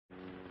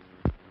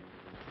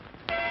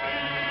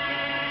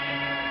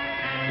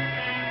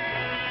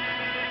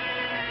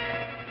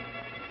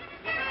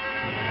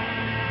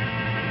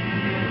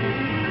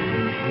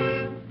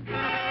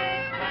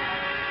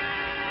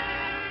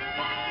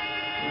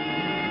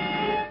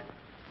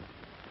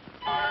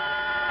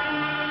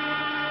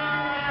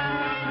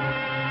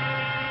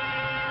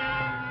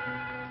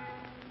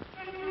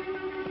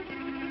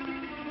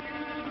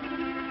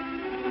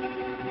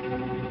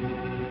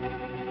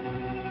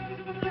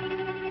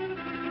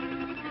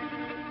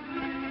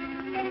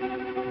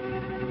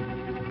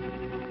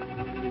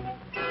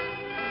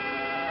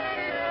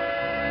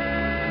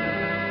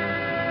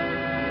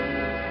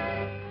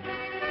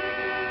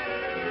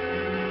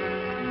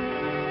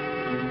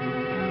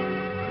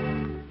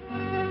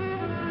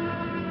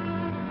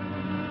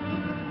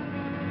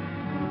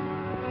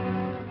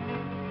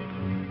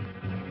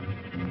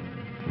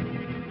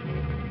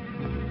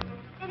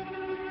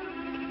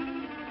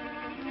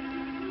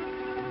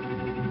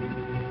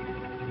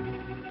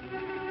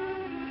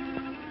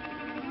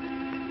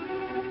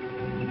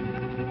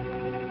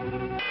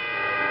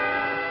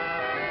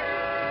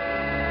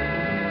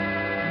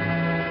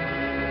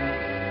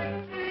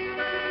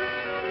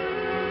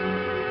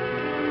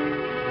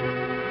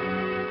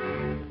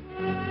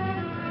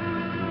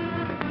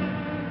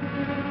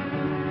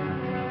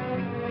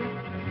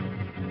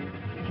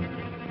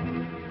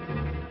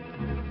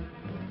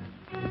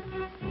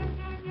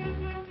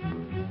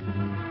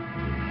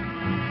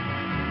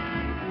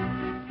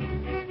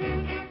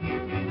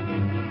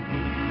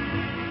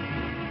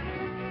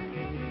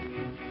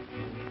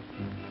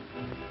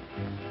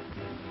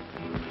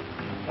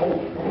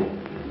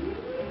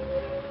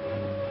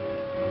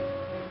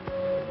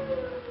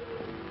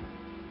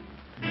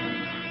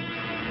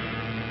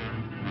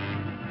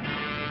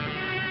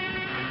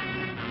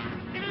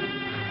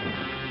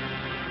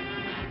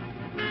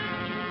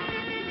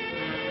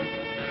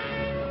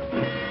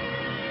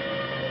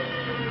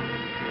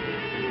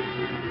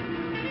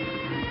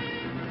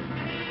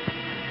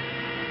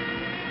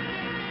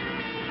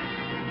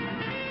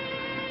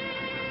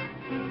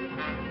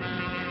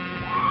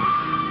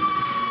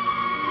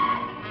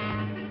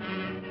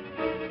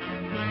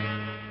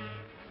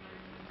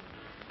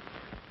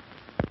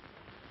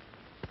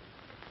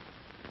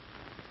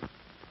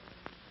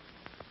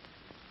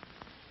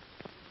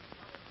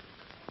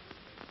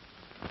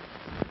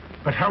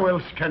But how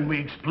else can we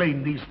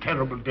explain these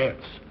terrible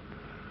deaths?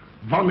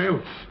 Von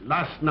Eltz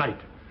last night,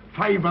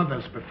 5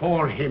 others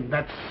before him,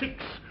 that's 6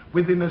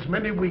 within as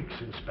many weeks,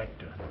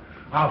 Inspector.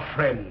 Our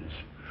friends,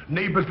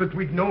 neighbors that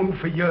we'd known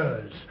for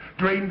years,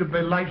 drained of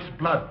their life's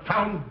blood,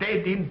 found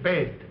dead in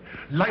bed,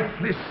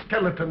 lifeless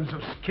skeletons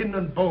of skin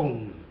and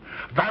bone.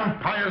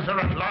 Vampires are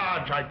at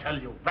large, I tell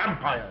you,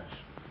 vampires.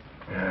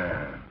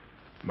 Yeah.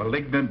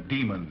 Malignant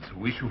demons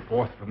who issue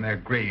forth from their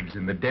graves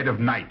in the dead of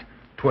night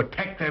to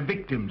attack their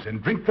victims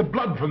and drink the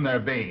blood from their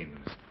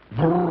veins.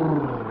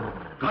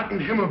 Gotten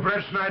him of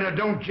Breettschneider,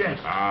 don't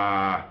jest.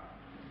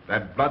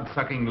 That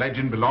blood-sucking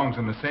legend belongs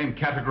in the same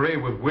category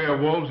with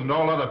werewolves and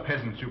all other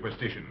peasant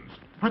superstitions.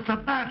 But the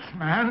bats,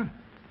 man.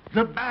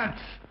 The bats.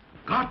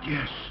 God,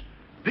 yes.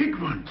 Big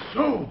ones,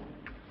 so.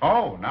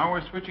 Oh, now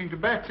we're switching to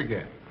bats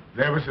again.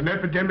 There was an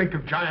epidemic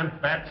of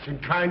giant bats in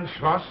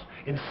Kleinschloss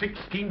in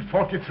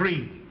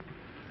 1643.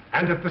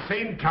 And at the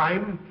same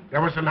time,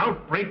 there was an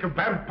outbreak of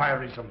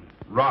vampirism.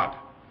 Rot.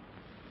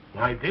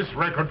 Why, this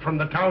record from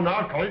the town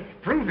archive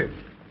proves it.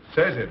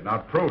 Says it,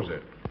 not proves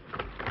it.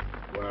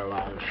 Well,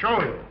 I'll show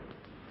you.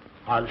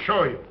 I'll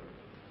show you.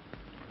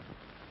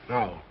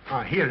 Now,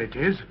 here it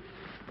is.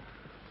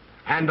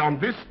 And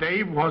on this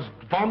day was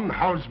von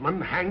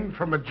Hausmann hanged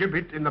from a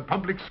gibbet in the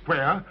public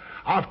square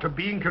after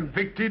being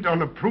convicted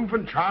on a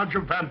proven charge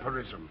of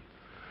vampirism.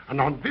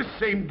 And on this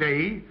same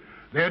day,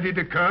 there did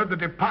occur the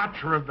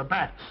departure of the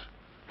bats.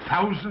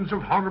 Thousands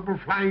of horrible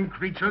flying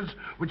creatures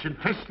which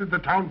infested the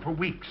town for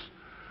weeks.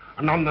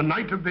 And on the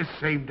night of this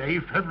same day,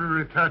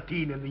 February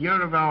 13, in the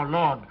year of our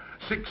Lord,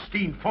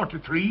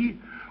 1643,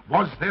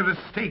 was there a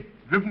stake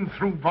driven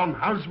through von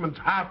Hausmann's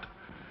heart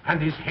and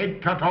his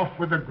head cut off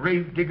with a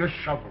grave digger's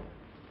shovel.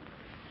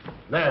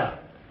 There.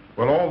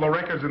 Well, all the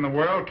records in the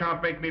world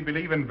can't make me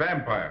believe in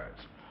vampires.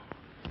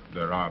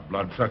 There are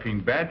blood-sucking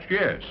bats,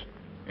 yes.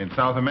 In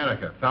South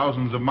America,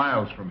 thousands of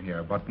miles from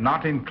here, but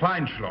not in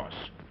Kleinschloss.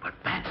 But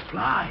bats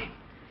fly.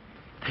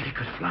 They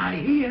could fly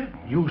here.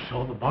 You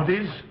saw the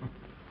bodies.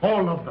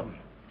 All of them.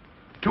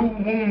 2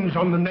 wounds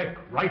on the neck,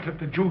 right at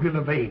the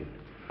jugular vein.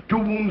 2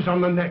 wounds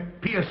on the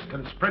neck, pierced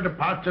and spread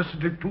apart just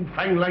as if 2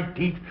 fang-like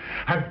teeth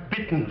had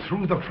bitten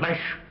through the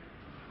flesh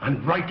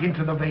and right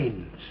into the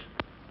veins.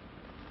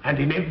 And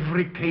in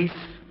every case,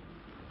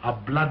 a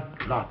blood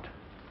clot,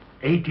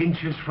 8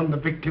 inches from the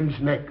victim's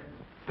neck.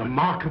 The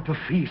mark of the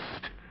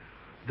feast,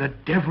 the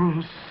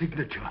devil's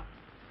signature.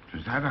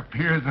 Does that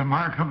appear the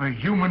mark of a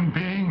human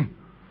being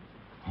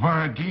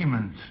or a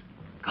demon's?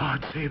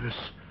 God save us,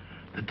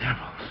 the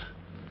devil's.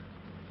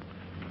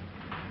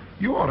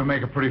 You ought to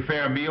make a pretty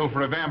fair meal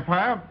for a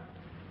vampire.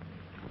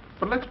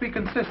 But let's be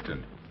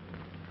consistent.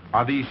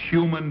 Are these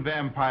human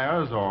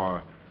vampires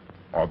or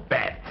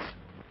bats?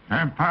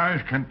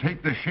 Vampires can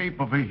take the shape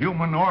of a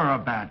human or a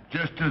bat,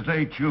 just as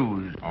they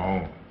choose.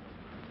 Oh,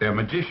 they're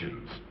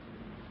magicians.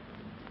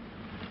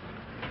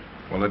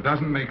 Well, it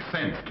doesn't make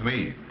sense to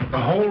me. The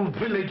whole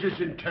village is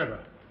in terror.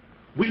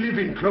 We live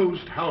in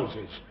closed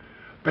houses,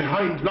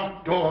 behind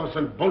locked doors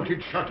and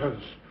bolted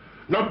shutters,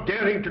 not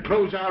daring to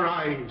close our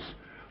eyes,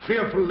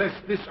 fearful lest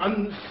this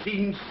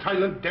unseen,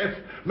 silent death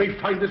may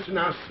find us in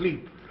our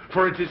sleep,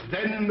 for it is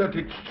then that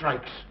it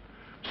strikes,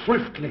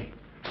 swiftly,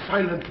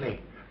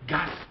 silently,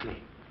 ghastly.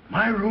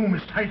 My room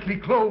is tightly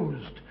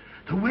closed.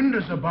 The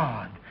windows are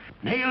barred,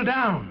 nailed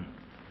down.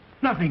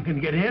 Nothing can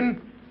get in.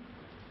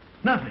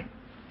 Nothing.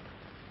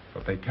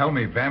 But they tell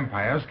me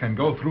vampires can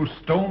go through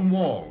stone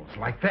walls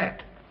like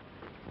that.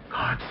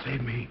 God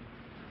save me,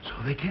 so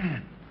they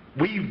can.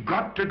 We've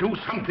got to do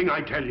something,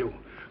 I tell you.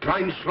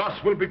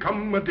 Kleinschloss will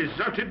become a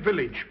deserted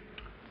village.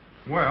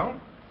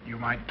 Well, you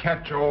might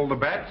catch all the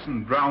bats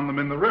and drown them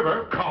in the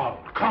river.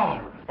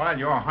 Karl. While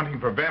you're hunting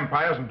for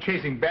vampires and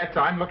chasing bats,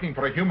 I'm looking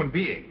for a human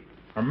being.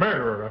 A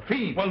murderer, a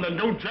fiend. Well, then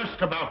don't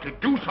jest about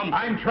it. Do something.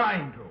 I'm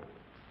trying to.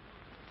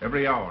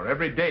 Every hour,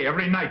 every day,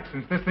 every night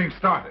since this thing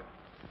started.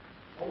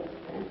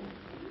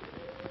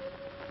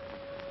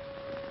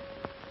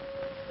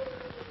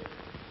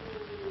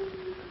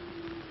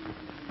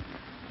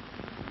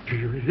 Do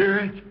you hear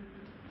it?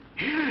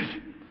 Hear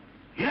it?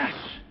 Yes.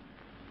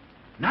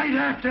 Night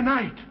after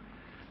night.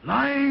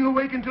 Lying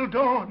awake until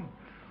dawn.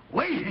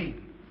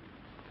 Waiting.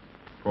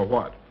 For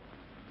what?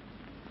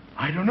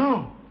 I don't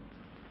know.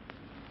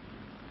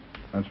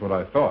 That's what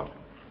I thought.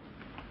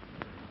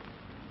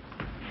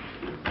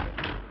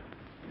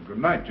 Good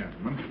night,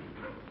 gentlemen.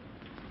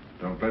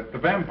 Don't let the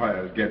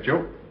vampires get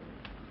you.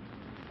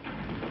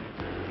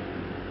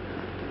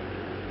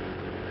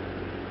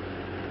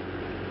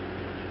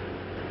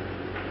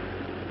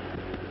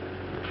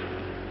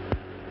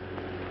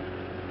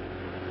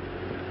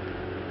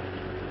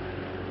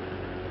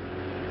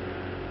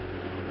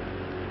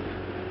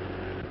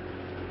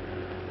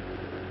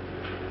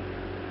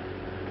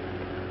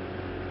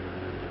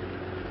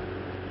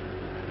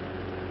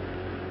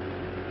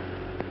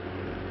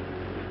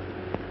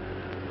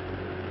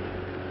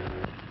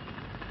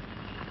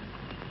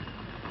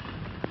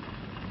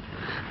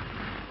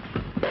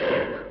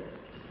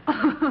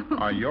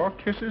 Are your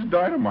kisses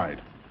dynamite?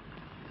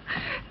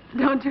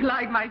 Don't you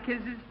like my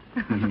kisses?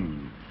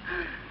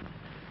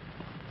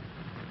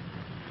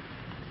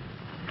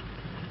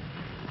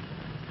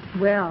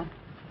 Well,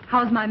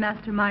 how's my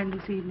mastermind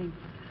this evening?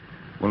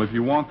 Well, if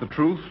you want the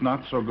truth,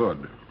 not so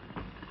good.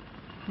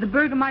 The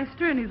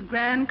Burgermeister and his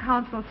Grand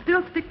Council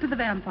still stick to the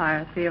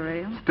vampire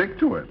theory. Stick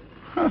to it?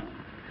 Huh.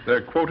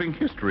 They're quoting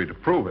history to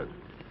prove it.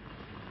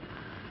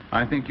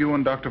 I think you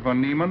and Dr.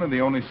 von Niemann are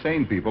the only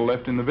sane people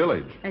left in the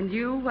village. And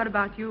you? What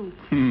about you?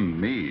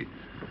 Me?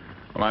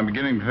 Well, I'm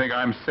beginning to think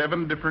I'm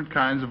 7 different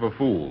kinds of a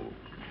fool.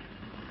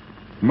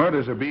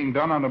 Murders are being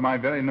done under my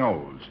very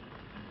nose.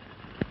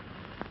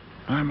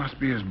 I must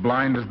be as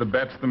blind as the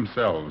bats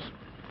themselves.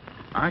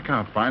 I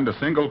can't find a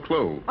single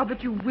clue. Oh,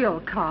 but you will,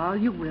 Carl.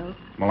 You will.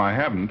 Well, I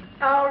haven't.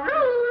 Oh,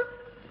 Ruth!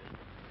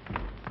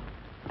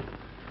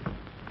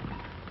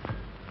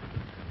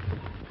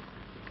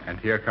 And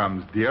here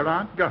comes dear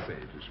Aunt Gussie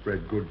to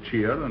spread good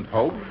cheer and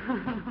hope.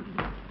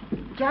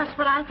 Just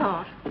what I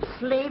thought.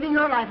 Slaving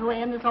your life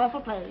away in this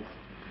awful place.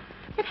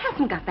 It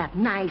hasn't got that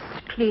nice,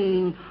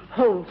 clean,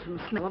 wholesome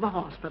smell of a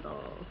hospital.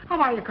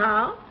 How are you,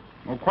 Carl?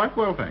 Oh, quite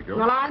well, thank you.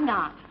 Well, I'm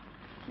not.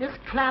 This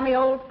clammy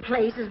old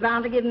place is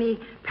bound to give me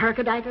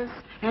pericarditis,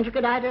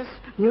 enterocolitis,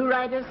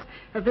 neuritis,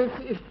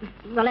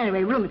 well,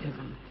 anyway,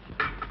 rheumatism.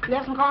 You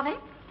have some coffee?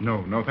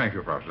 No, thank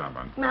you, Frau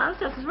Stammmann. No, it's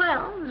just as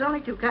well. There's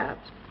only 2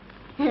 cups.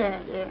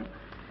 Here, dear.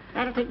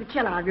 That'll take the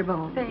chill out of your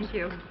bones. Thank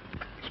you.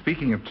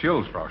 Speaking of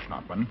chills, Frau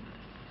Schnappmann,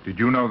 did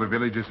you know the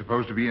village is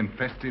supposed to be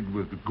infested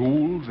with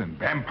ghouls and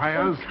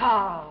vampires? Oh,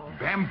 Carl.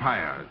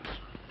 Vampires.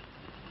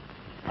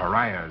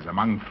 Pariahs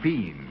among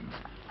fiends.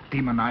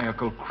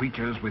 Demoniacal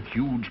creatures with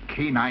huge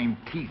canine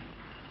teeth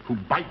who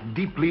bite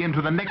deeply into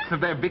the necks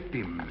of their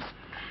victims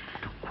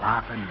to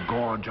quaff and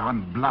gorge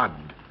on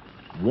blood.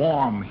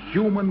 Warm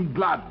human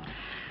blood.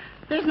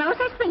 There's no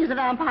such thing as a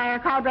vampire,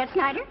 Karl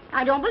Breettschneider.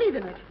 I don't believe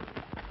in it.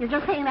 You're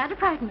just saying that to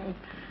frighten me.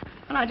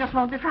 And I just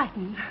won't be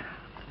frightened.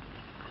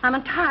 I'm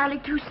entirely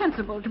too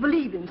sensible to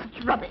believe in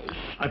such rubbish.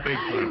 I beg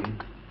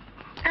pardon.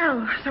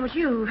 Oh, so it's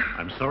you.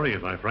 I'm sorry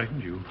if I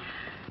frightened you.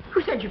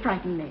 Who said you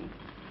frightened me?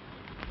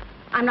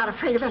 I'm not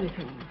afraid of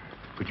anything.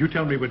 Could you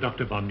tell me where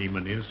Dr. von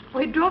Niemann is?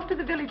 We drove to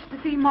the village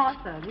to see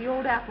Martha, the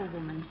old apple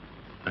woman.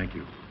 Thank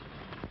you.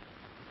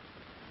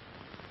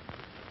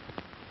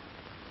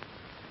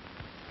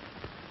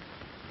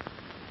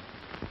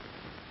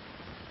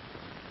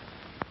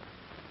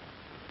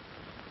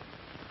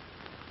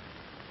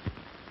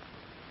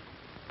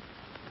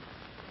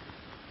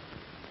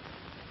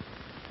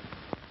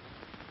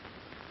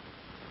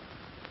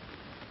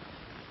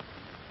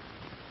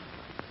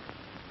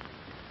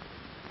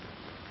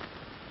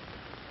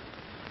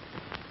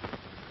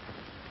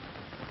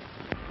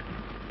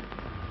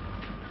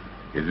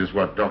 Is this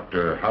what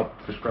Dr.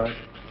 Haupt prescribed?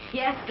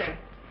 Yes, sir.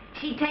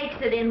 She takes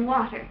it in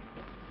water.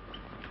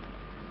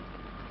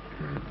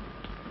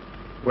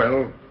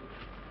 Well,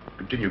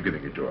 continue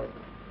giving it to her.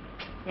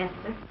 Yes,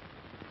 sir.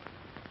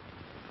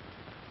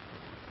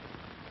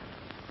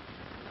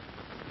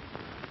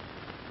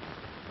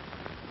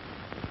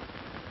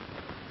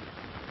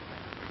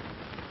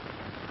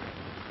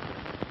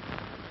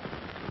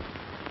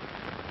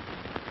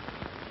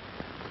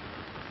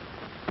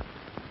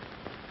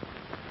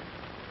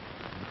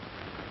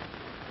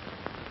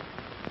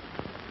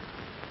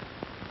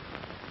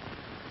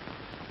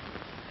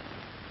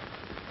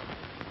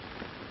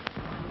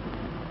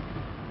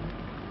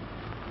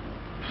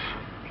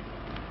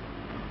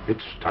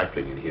 It's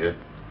stifling in here.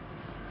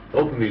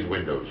 Open these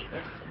windows.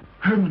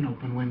 Herman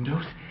open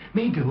windows.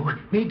 Me do.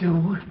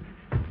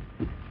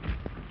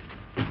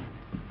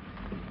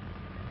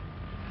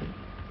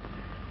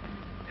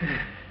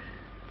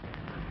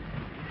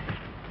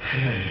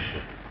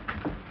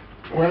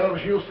 Well,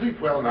 she'll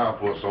sleep well now,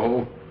 poor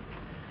soul.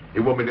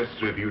 It won't be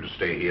necessary for you to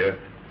stay here.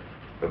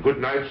 A good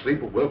night's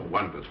sleep will work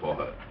wonders for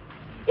her.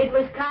 It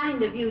was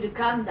kind of you to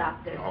come,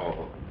 Doctor.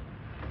 Oh.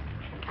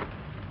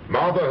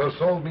 Martha has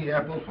sold me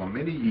apples for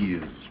many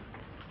years.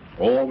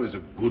 Always a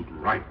good,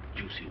 ripe,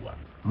 juicy one.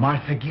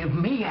 Martha give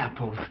me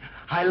apples.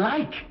 I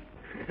like.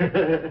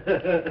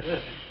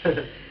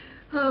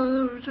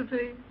 Oh,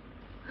 Josephine.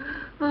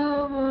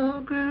 Oh,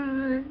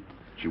 Margaret.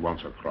 She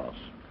wants her cross.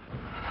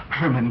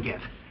 Herman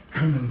get.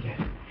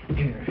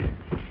 Here.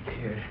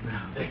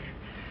 Now, there.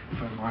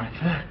 For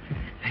Martha.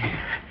 There.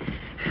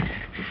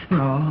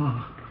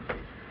 No.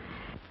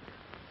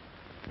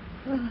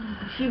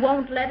 She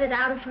won't let it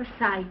out of her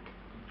sight.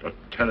 A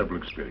terrible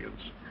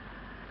experience.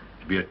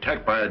 To be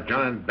attacked by a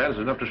giant bat is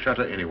enough to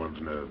shatter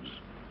anyone's nerves.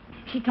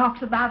 She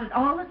talks about it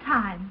all the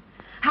time.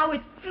 How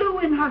it flew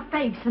in her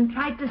face and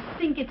tried to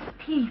sink its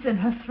teeth in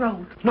her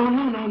throat.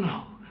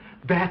 No.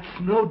 Bats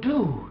no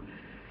do.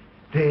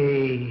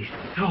 They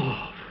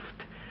soft.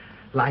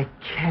 Like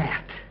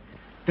cat.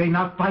 They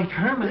not bite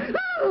Herman.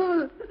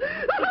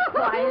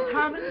 Quiet,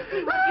 Herman.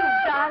 See what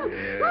you've done.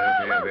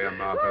 There,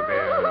 Martha,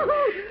 there.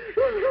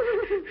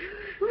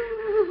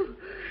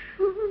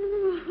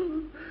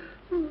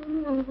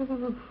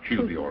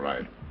 She'll be all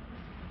right.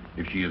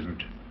 If she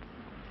isn't,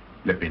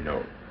 let me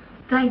know.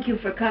 Thank you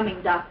for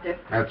coming, Doctor.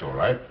 That's all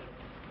right.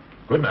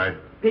 Good night.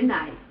 Good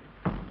night.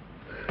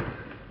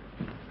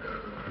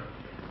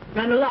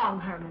 Run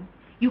along, Herman.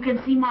 You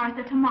can see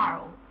Martha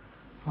tomorrow.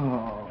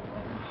 Oh,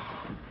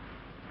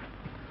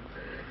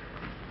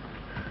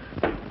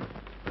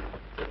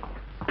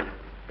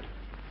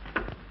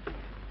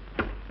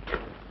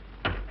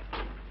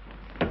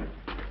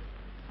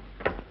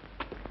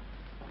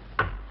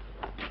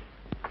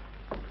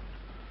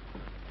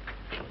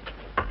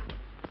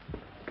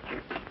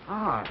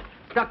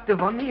 Dr.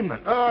 von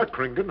Niemann. Ah,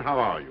 Kringen, how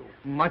are you?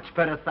 Much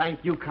better,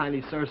 thank you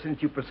kindly, sir,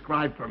 since you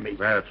prescribed for me.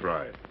 That's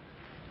right.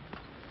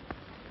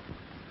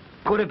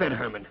 Go to bed,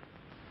 Herman.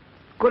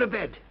 Go to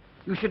bed.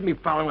 You shouldn't be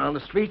prowling around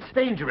the streets.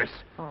 Dangerous.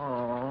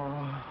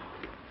 Oh.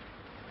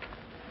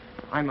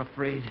 I'm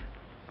afraid.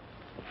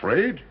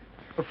 Afraid?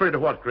 Afraid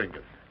of what,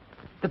 Kringen?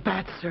 The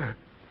bats, sir.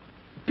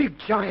 Big,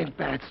 giant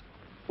bats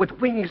with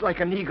wings like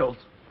an eagle's.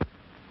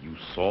 You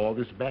saw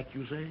this bat,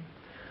 you say?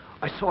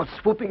 I saw it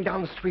swooping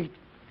down the street.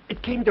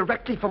 It came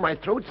directly for my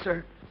throat,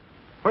 sir.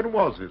 When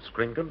was this,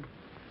 Kringen?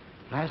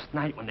 Last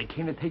night when they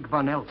came to take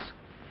Von Eltz.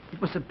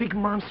 It was a big,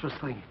 monstrous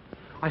thing.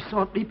 I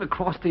saw it leap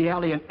across the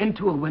alley and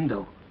into a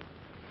window.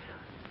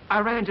 I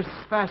ran just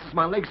as fast as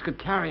my legs could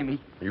carry me.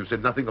 You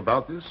said nothing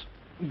about this?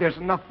 There's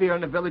enough fear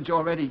in the village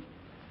already.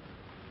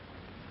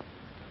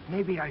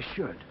 Maybe I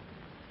should.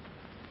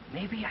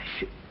 Maybe I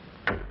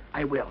should.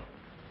 I will.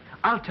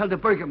 I'll tell the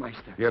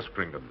Burgermeister. Yes,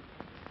 Kringen.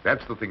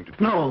 That's the thing to do.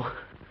 No.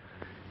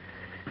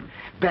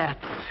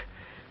 Bats.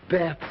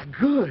 Bats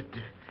good.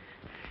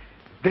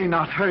 They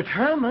not hurt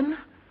Herman.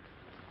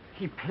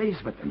 He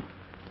plays with them.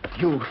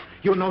 You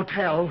no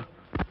tell.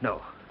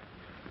 No.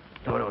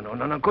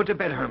 No. Go to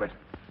bed, Herman.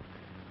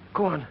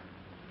 Go on.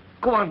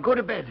 Go on, go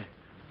to bed.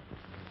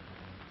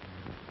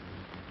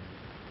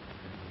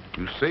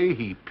 You say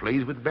he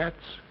plays with bats?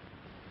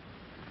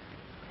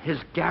 His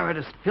garret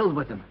is filled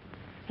with them.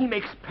 He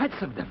makes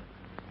pets of them.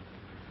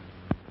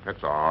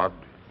 That's odd.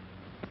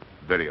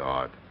 Very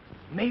odd.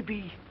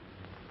 Maybe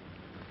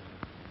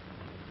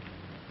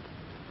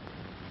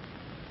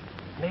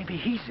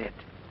he's it.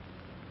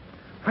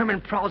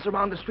 Herman prowls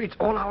around the streets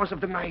all hours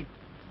of the night,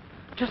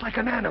 just like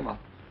an animal.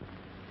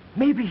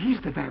 Maybe he's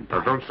the vampire.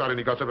 Now, don't start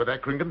any gossip about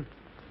that, Kringen.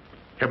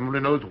 Heaven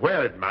only knows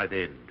where it might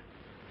end.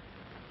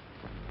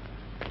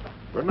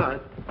 Good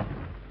night.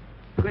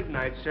 Good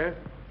night, sir.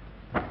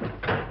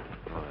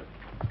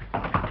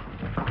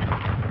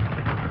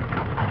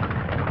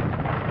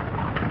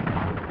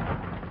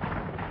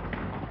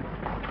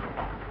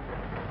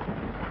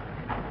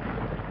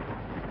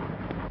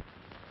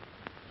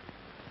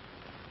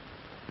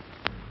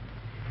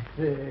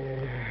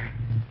 There.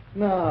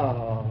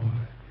 Now.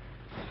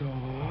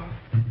 Soft.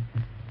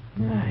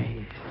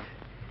 Nice.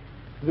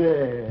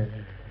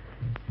 There.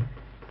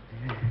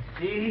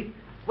 See?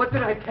 What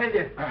did I tell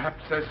you?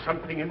 Perhaps there's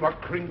something in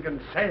what Kringen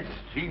says.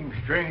 Seems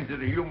strange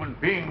that a human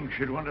being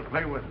should want to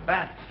play with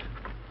bats.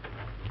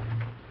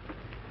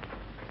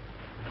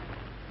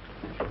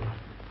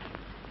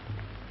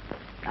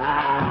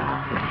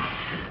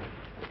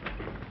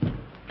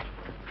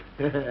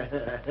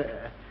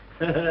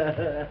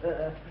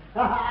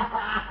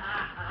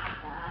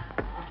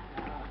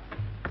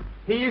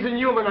 He isn't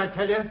human, I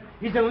tell you.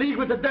 He's in league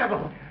with the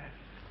devil.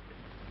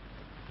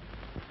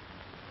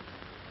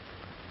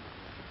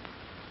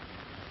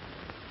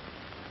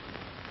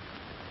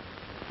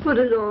 Put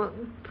it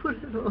on.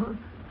 Put it on.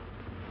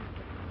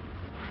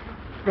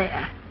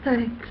 There.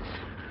 Thanks.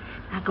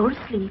 Now go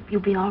to sleep.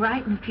 You'll be all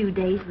right in a few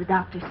days. The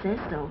doctor says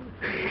so.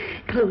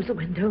 Close the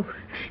window.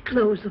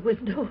 Close the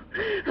window.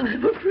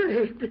 I'm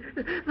afraid.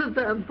 The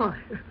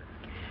vampire.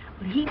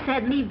 Well, he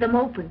said leave them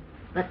open,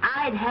 but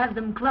I'd have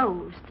them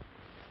closed.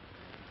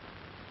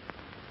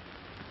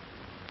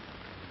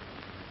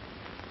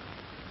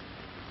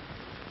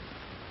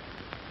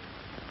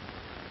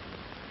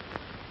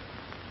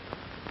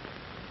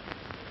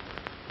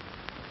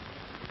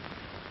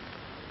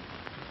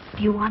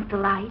 Do you want the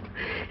light?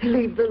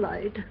 Leave the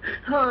light.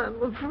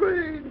 I'm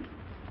afraid.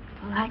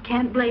 Well, I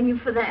can't blame you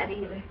for that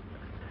either.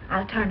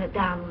 I'll turn it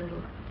down a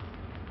little.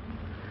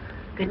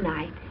 Good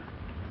night.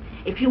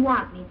 If you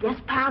want me,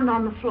 just pound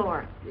on the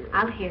floor.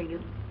 I'll hear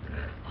you.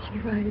 All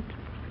right.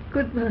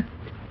 Good night.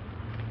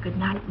 Good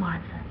night,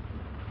 Martha.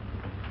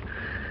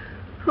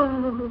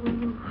 Oh.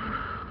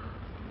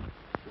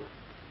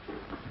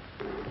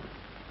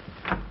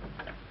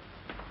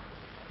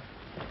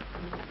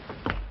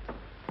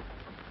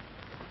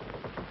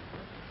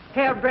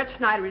 Herr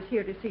Breettschneider is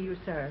here to see you,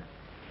 sir.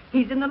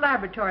 He's in the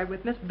laboratory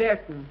with Miss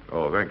Berton.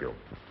 Oh, thank you.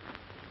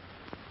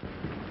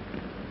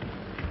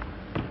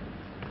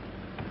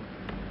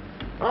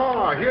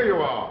 Ah, here you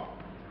are.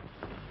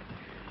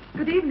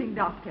 Good evening,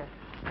 Doctor.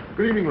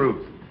 Good evening,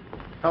 Ruth.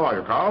 How are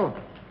you, Karl?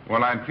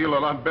 Well, I'd feel a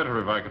lot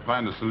better if I could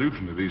find a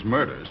solution to these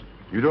murders.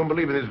 You don't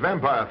believe in this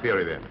vampire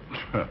theory, then?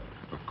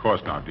 Of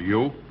course not. Do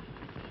you?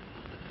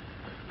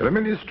 There are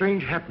many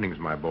strange happenings,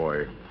 my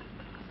boy.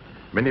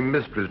 Many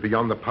mysteries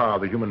beyond the power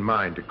of the human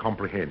mind to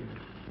comprehend.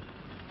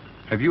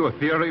 Have you a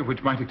theory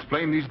which might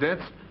explain these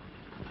deaths?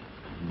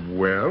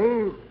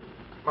 Well,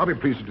 I'll be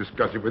pleased to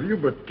discuss it with you,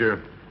 but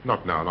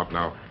not now, not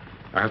now.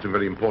 I have some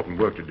very important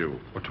work to do.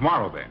 Well,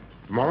 tomorrow, then.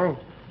 Tomorrow?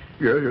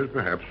 Yes,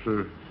 perhaps.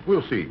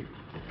 We'll see.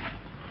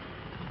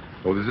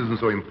 Oh, this isn't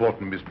so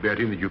important, Miss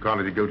Betty, that you can't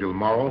let it go till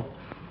tomorrow.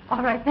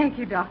 All right, thank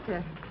you,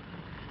 Doctor.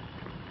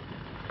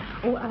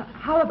 Oh,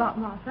 how about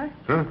Martha?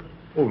 Huh?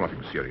 Oh,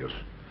 nothing serious.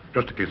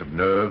 Just a case of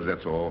nerves,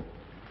 that's all.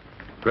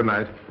 Good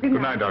night. Good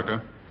Good night,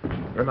 Doctor.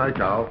 Good night,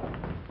 Carl.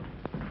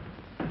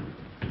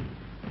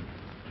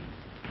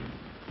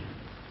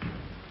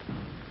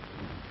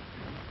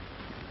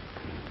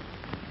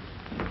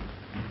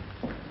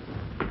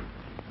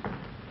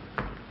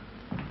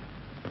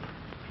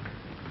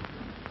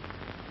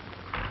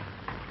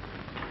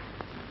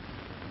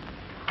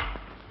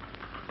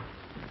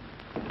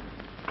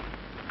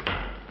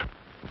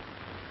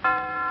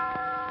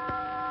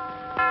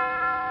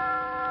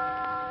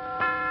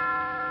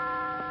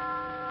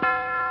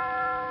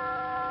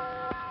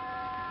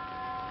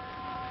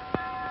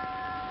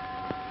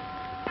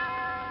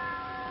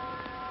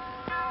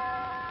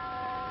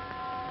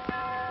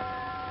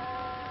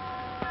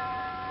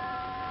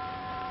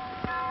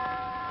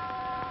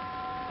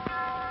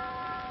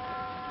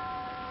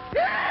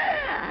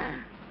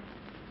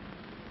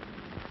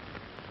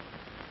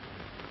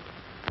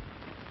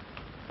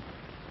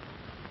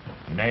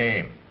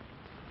 Name.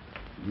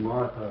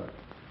 Martha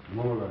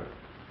Mueller.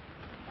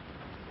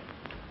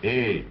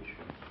 Age.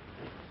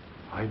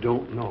 I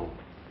don't know.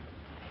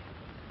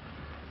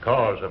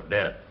 Cause of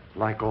death.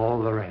 Like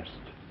all the rest.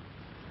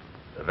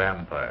 The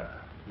vampire.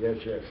 Yes,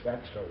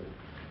 that's so.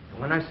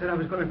 When I said I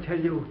was going to tell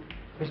you,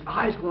 his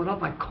eyes glowed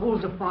up like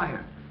coals of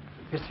fire.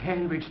 His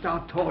hand reached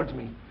out towards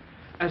me,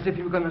 as if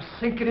he were going to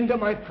sink it into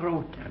my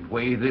throat. And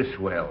weigh this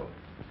well.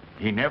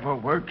 He never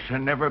works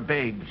and never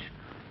begs,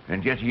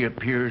 and yet he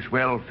appears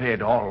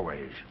well-fed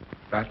always.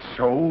 That's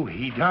so,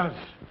 he does.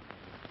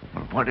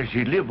 Well, what does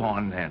he live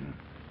on, then?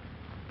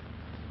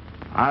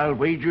 I'll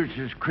wager it's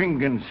as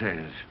Kringen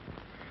says.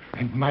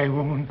 And my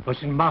woman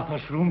was in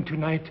Martha's room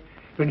tonight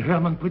when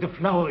Herman put a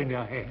flower in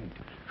her hand.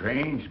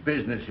 Strange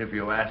business, if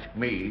you ask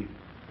me.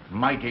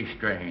 Mighty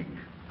strange.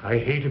 I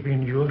hate to be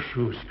in your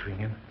shoes,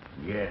 Kringen.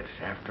 Yes,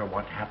 after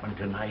what happened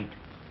tonight,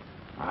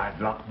 I'd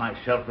lock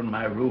myself in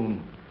my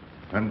room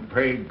and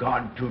pray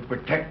God to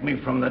protect me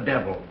from the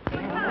devil.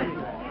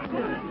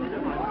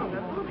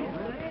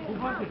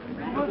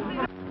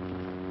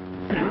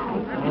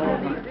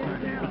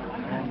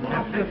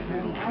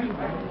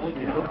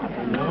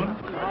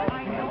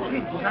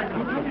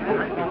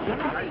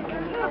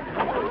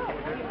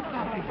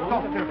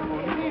 Dr.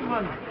 von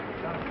Niemann.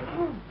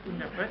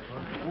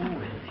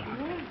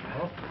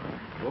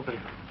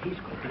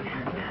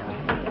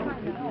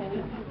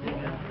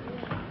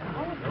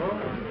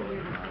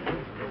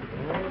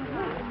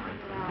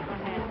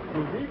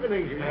 Good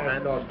evening, Herr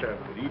Doctor.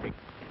 Good evening.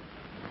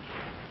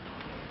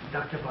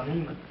 Dr. von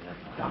Niemann.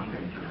 Doctor.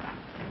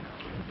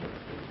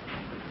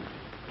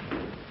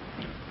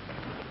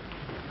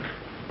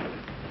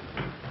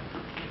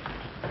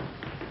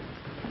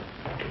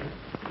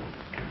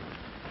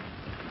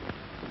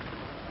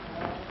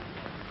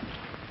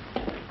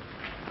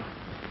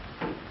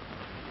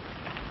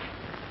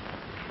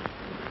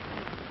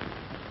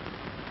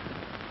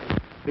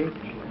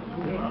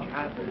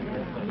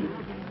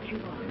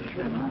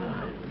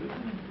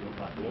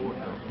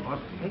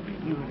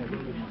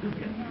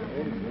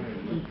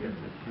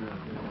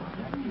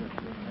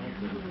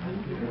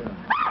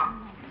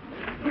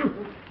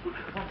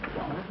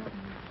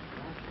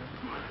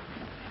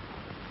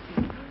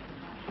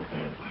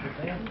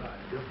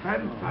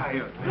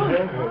 Vampire.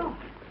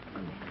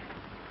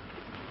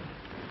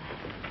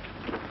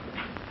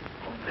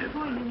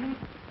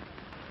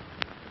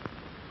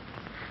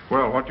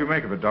 Well, what do you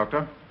make of it,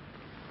 Doctor?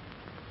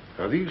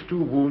 Are these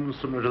two wounds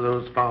similar to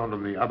those found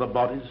on the other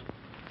bodies?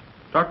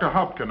 Dr.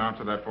 Haupt can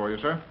answer that for you,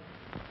 sir.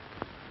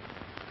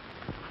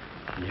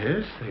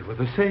 Yes, they were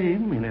the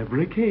same in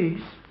every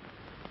case.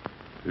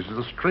 This is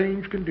a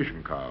strange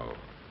condition, Karl.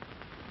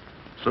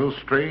 So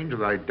strange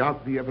that I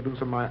doubt the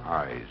evidence of my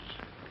eyes.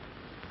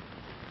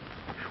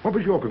 What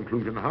was your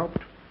conclusion,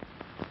 Haupt?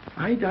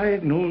 I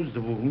diagnosed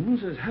the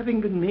wounds as having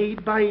been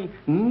made by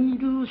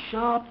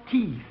needle-sharp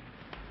teeth.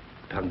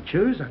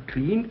 Punctures are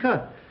clean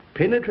cut,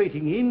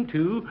 penetrating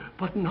into,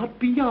 but not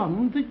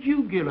beyond, the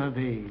jugular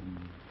vein.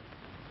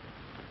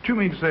 Do you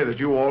mean to say that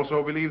you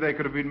also believe they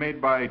could have been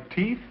made by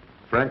teeth?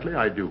 Frankly,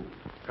 I do.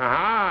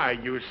 Aha,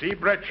 you see,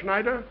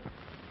 Breettschneider?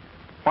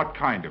 What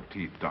kind of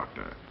teeth,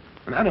 Doctor?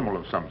 An animal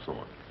of some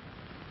sort.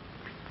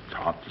 It's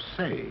hard to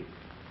say.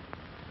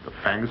 The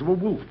fangs of a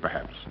wolf,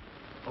 perhaps.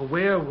 A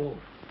werewolf.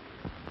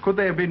 Could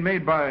they have been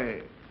made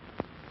by,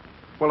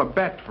 well, a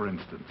bat, for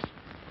instance?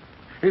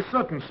 A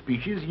certain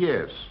species,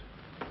 yes.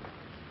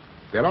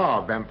 There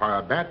are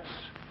vampire bats.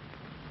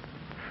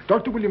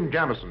 Dr. William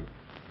Jamison,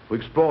 who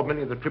explored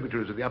many of the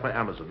tributaries of the upper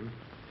Amazon,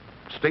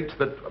 states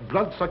that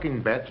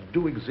blood-sucking bats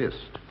do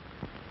exist.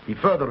 He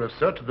further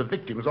asserts that the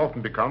victims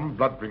often become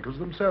blood drinkers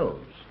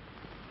themselves,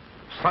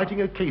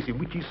 citing a case in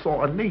which he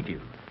saw a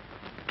native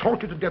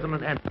tortured to death on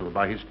an anthill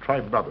by his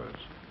tribe brothers.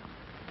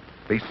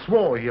 They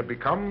swore he had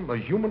become a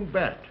human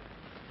bat,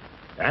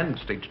 and,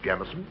 states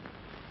Jamison,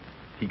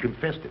 he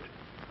confessed it.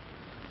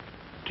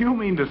 Do you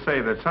mean to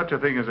say that such a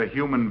thing as a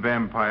human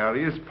vampire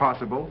is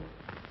possible?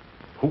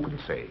 Who can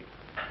say?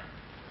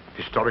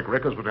 Historic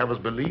records would have us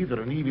believe that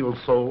an evil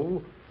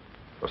soul,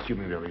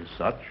 assuming there is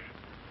such,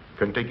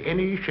 can take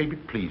any shape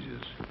it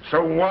pleases.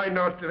 So why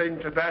not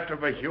into that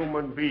of a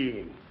human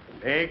being?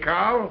 Eh,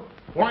 Karl?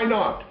 Why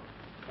not?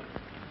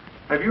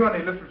 Have you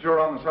any literature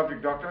on the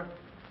subject, Doctor?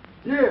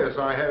 Yes,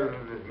 I have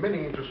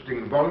many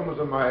interesting volumes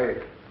on my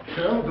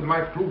shelves that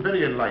might prove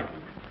very enlightening.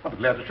 I'll be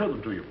glad to show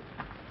them to you.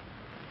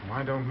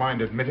 I don't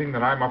mind admitting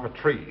that I'm up a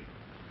tree.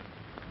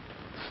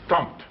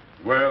 Stumped.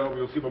 Well,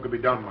 we'll see what can be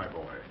done, my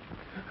boy.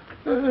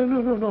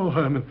 No,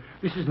 Herman.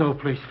 This is no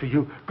place for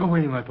you. Go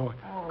away, my boy.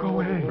 Go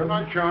away. Good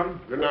night, John.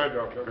 Good night,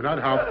 Doctor. Good night,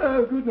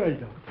 Hal. Good night,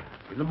 Doctor.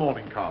 In the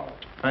morning, Karl.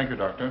 Thank you,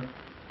 Doctor.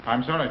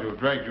 I'm sorry to have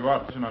dragged you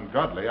out at an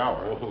ungodly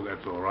hour. Oh,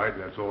 that's all right.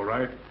 That's all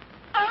right.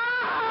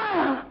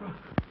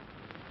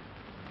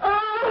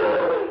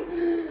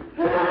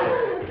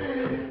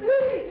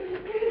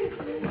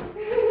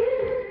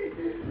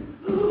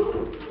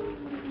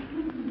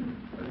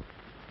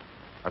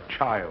 A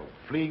child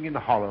fleeing in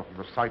horror from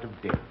the sight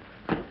of death.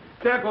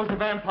 There goes the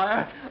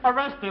vampire.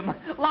 Arrest him.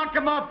 Lock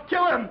him up.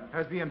 Kill him.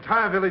 Has the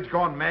entire village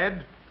gone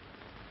mad?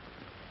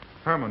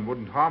 Herman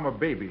wouldn't harm a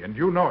baby, and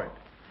you know it.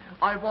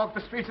 I've walked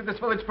the streets of this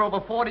village for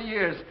over 40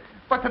 years,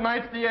 but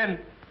tonight's the end.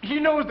 He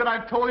knows that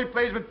I've told he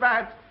plays with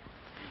bats.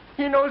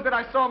 He knows that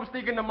I saw him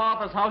sneak into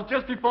Martha's house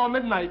just before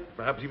midnight.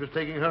 Perhaps he was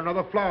taking her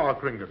another flower,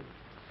 Kringen.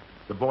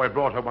 The boy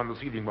brought her one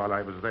this evening while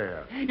I was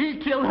there. He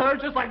killed her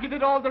just like he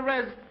did all the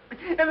rest.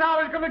 And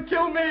now he's going to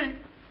kill me.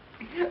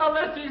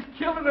 Unless he's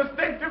killed an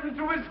stake driven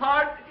through his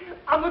heart,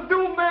 I'm a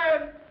doomed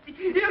man.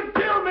 He'll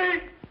kill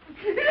me.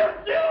 He'll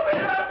kill me.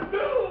 I'm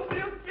doomed.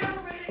 He'll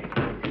kill me.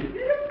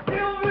 He'll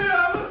kill me.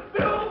 I'm a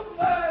doomed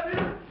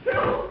man. He'll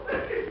kill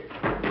me.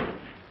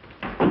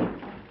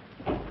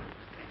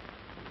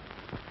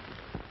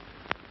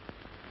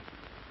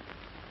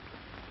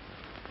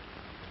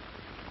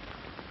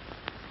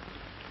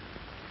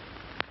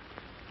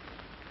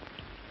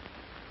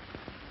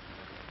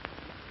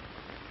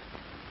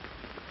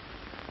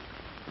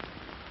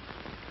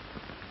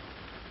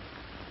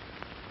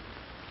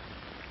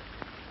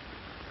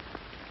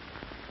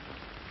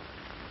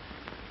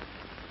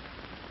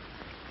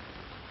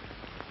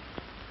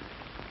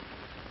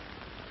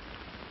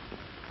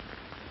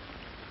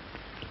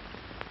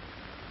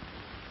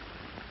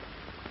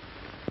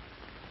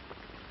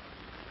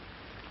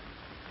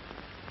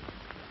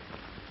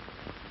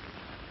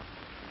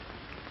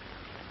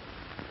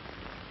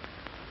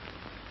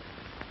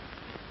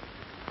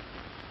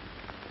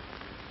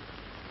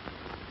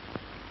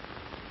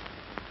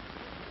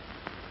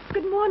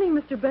 Good morning,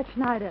 Mr.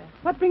 Breettschneider.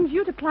 What brings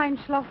you to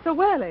Kleinschloss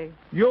so early?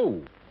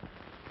 You.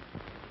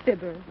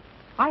 Fibber.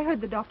 I heard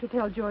the doctor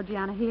tell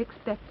Georgiana he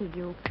expected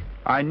you.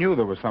 I knew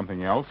there was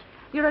something else.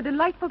 You're a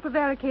delightful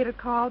prevaricator,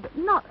 Carl, but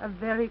not a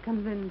very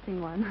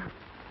convincing one.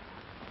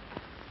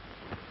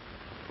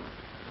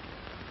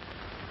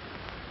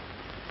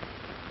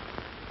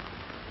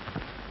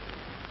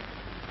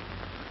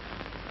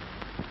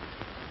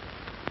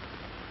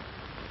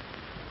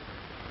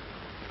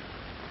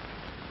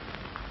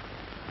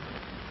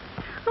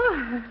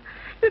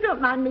 You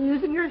don't mind me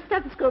using your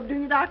stethoscope, do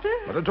you, Doctor?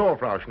 Not at all,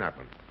 Frau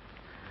Schnappmann.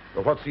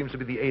 But what seems to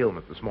be the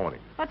ailment this morning?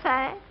 What's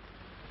that?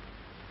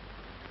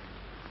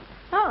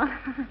 Oh.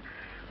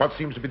 What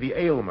seems to be the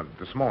ailment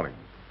this morning?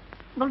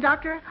 Well,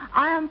 Doctor,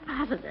 I am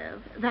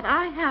positive that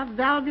I have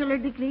valvular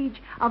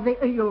leakage of the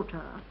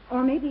aorta.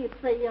 Or maybe it's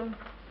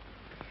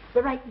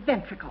the right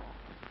ventricle.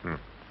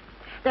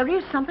 There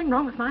is something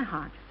wrong with my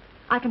heart.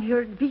 I can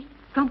hear it beat,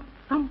 thump,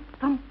 thump,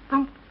 thump,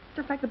 thump,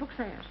 just like the book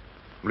says.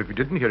 Well, if you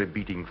didn't hear it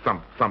beating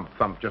thump, thump,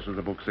 thump, just as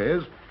the book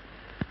says,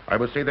 I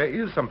would say there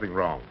is something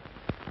wrong.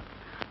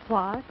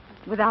 What?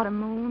 Without a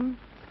moon?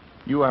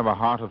 You have a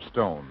heart of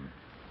stone.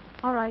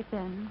 All right,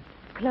 then.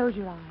 Close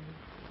your eyes.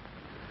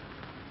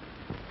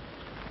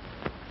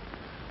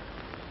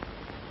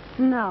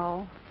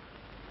 No.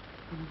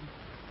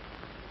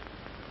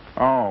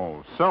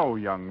 Oh, so,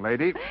 young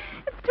lady.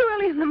 It's too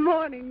early in the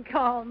morning,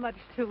 Carl. Much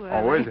too early.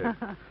 Oh, is it?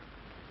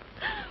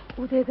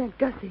 Oh, there's Aunt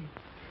Gussie.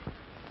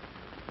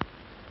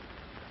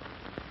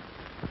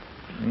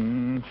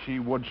 She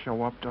would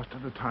show up just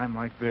at a time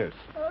like this.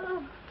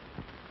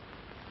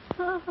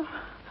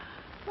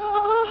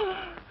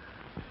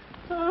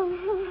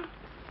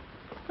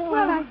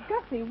 Well, Aunt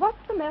Gussie, what's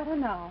the matter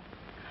now?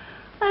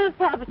 I have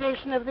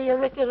palpitation of the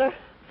auricular,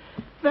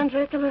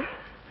 ventricular,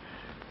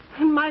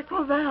 and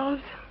mitral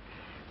valves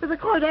with a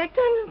cardiac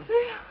tendency.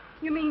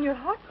 You mean your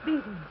heart's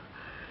beating?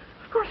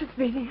 Of course it's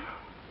beating.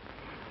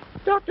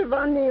 Dr.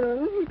 von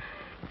Niemann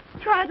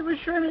tried to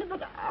assure me,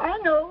 but I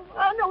know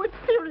it's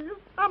serious.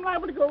 I'm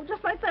liable to go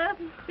just like that.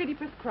 Did he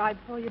prescribe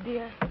for you,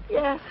 dear?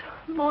 Yes,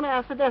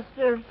 monacid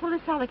ester,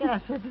 salicylic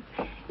acid.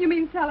 You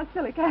mean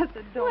salicylic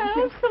acid, don't Well,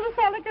 you?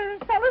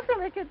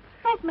 salicylic, it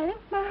helped me.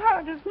 My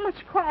heart is much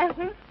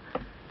quieter.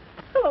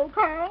 Hello,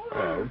 Carl.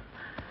 Hello.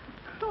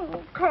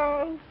 Oh,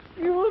 Carl,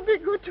 you will be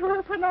good to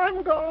her when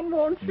I'm gone,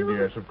 won't you?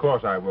 Yes, of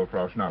course I will,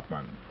 Frau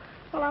Schnappmann.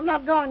 Well, I'm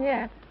not gone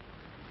yet.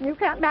 You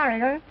can't marry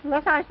her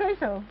unless I say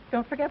so.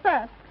 Don't forget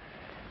that.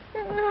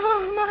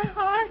 Oh, my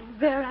heart.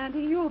 There,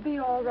 Auntie, you'll be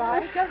all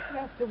right. Just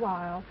rest a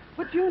while.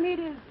 What you need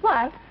is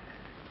What?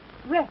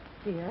 rest,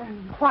 dear,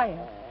 and quiet.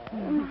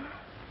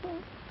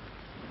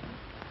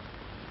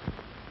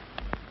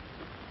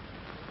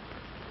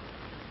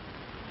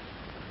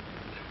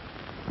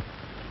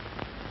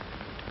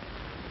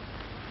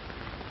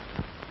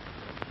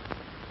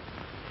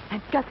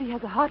 Aunt Gussie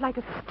has a heart like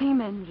a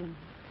steam engine.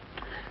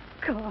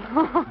 Cool.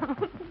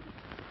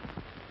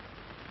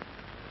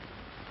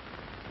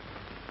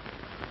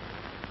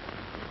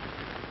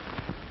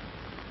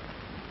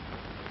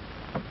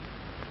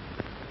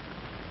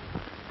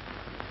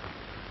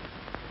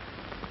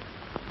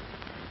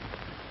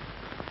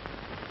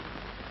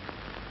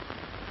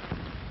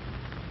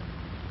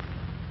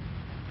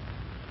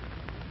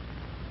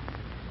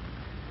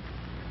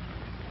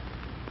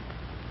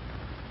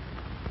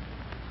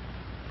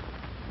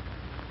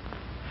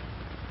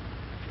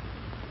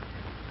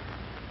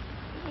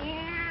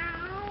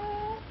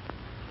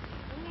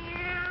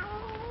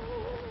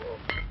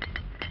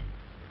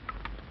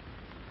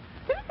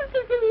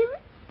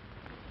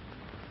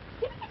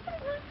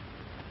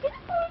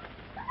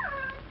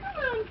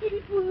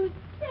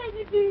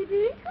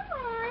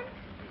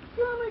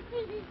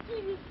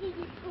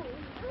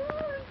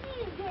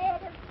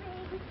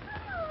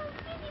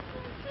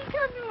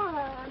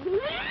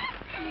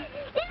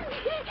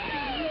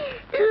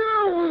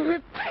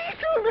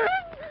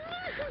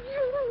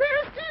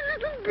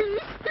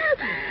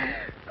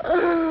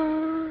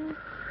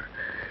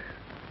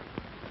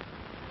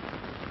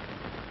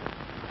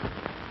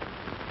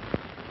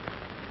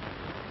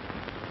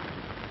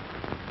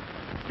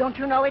 Don't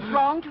you know it's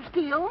wrong to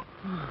steal?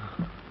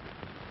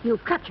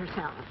 You've cut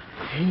yourself.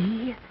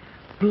 See?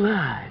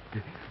 Blood.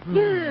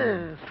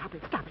 Yes. Stop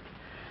it, stop it.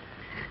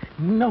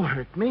 No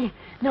hurt me.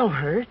 No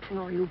hurt.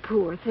 Oh, you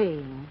poor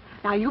thing.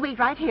 Now, you wait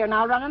right here, and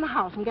I'll run in the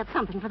house and get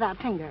something for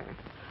that finger.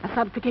 A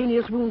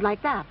subcutaneous wound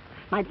like that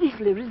might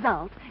easily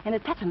result in a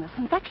tetanus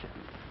infection.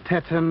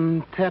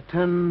 Tetanus.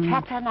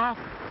 Tetanus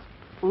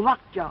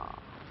lockjaw.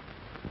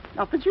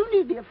 Not that you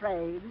need be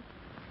afraid.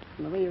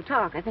 From the way you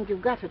talk, I think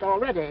you've got it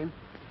already.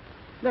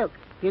 Look,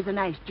 here's a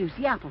nice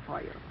juicy apple for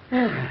you.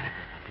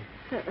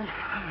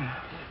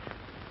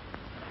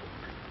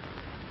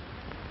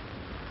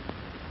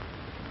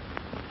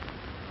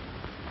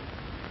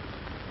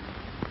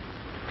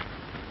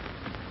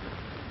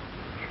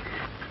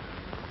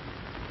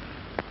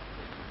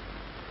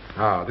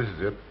 Ah, this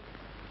is it.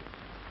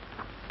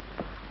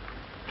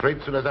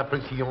 Traits sur les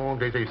impressions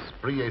des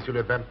esprits et sur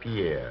les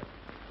vampires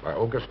by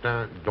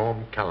Augustin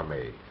Dom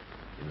Calamet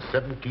in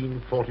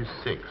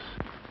 1746.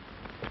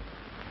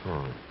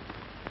 Oh.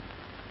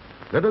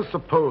 Let us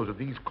suppose that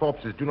these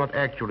corpses do not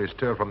actually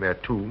stir from their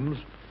tombs,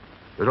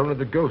 that only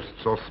the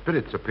ghosts or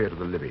spirits appear to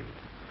the living.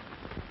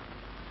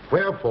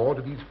 Wherefore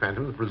do these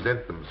phantoms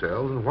present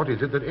themselves, and what is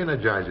it that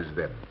energizes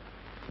them?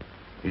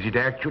 Is it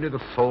actually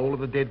the soul of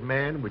the dead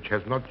man which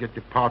has not yet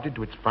departed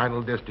to its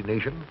final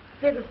destination?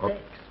 Fiddlesticks.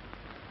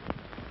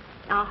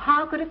 Now,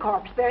 how could a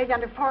corpse buried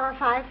under 4 or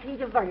 5 feet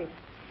of earth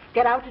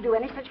get out to do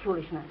any such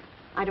foolishness?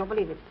 I don't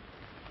believe it.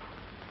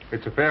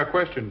 It's a fair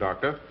question,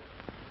 Doctor.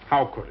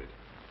 How could it?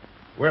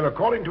 Well,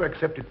 according to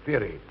accepted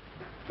theory,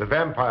 the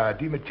vampire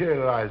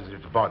dematerializes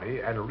its body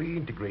and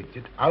reintegrates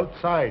it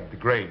outside the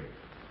grave.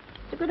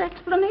 It's a good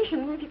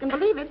explanation, if you can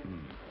believe it.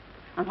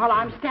 And while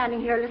I'm standing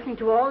here listening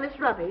to all this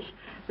rubbish,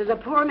 there's a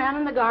poor man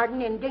in the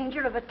garden in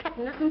danger of a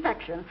tetanus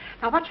infection.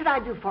 Now, what should I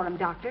do for him,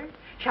 Doctor?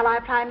 Shall I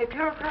apply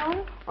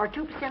mercurochrome or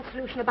 2%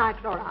 solution of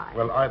bichloride?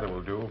 Well, either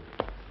will do.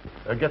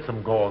 Get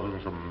some gauze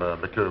and some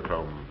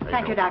mercurochrome.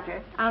 Thank you,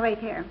 Doctor. I'll wait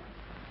here.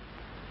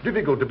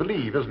 Difficult to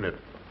believe, isn't it?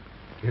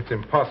 It's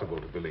impossible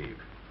to believe.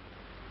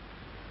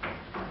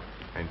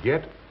 And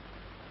yet,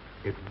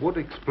 it would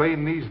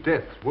explain these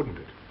deaths, wouldn't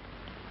it?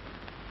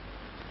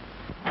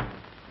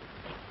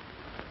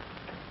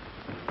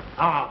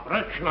 Ah,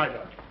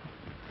 Breettschneider.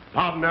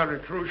 Pardon our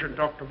intrusion,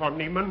 Dr. von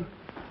Niemann.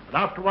 But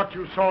after what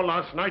you saw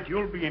last night,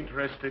 you'll be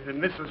interested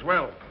in this as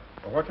well.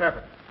 Well, what's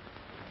happened?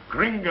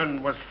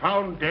 Kringen was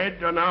found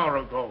dead an hour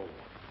ago,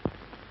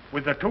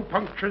 with the 2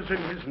 punctures in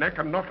his neck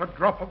and not a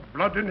drop of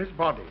blood in his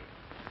body.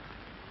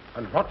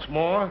 And what's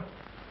more,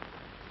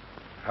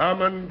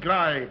 Herman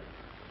Glieb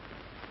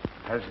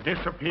has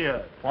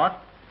disappeared.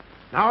 What?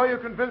 Now are you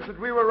convinced that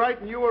we were right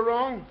and you were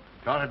wrong?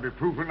 That'd be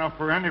proof enough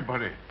for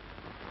anybody.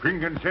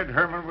 Kringen said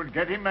Herman would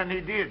get him, and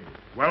he did.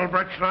 Well,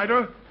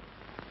 Breettschneider?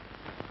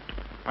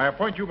 I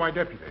appoint you my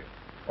deputy.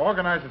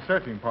 Organize a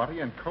searching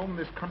party and comb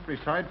this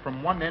countryside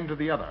from one end to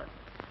the other.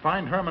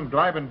 Find Herman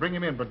Glieb and bring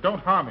him in, but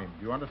don't harm him.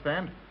 You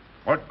understand?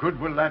 What good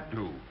will that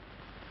do?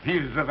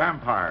 He's a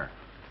vampire.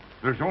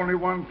 There's only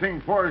one thing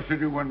for us to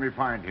do when we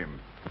find him.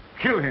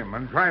 Kill him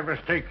and drive a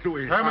stake through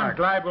his Herman heart.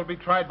 Glieb will be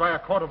tried by a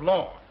court of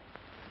law.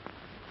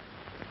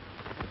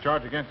 If the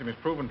charge against him is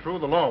proven true,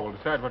 the law will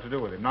decide what to do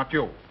with him, not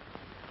you.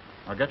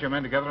 Now get your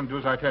men together and do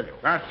as I tell you.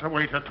 That's the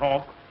way to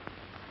talk.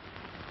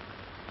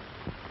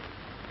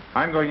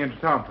 I'm going into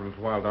town for a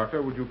little while,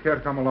 Doctor. Would you care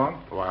to come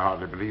along? Oh, I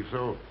hardly believe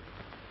so.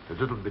 There's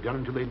little to be done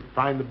until they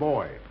find the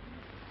boy.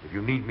 If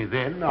you need me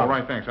then, All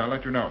right, thanks. I'll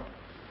let you know.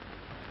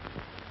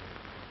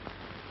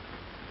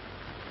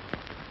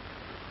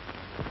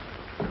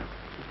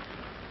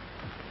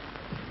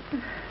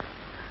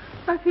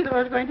 I feel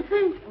I was going to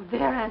faint. Oh,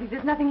 there, Auntie,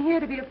 there's nothing here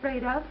to be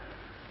afraid of.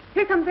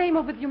 Here comes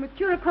Amo with your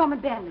mercurochrome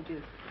and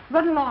bandages.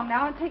 Run along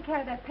now and take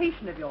care of that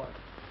patient of yours.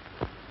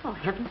 Oh,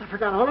 heavens, I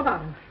forgot all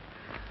about him.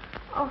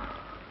 Oh.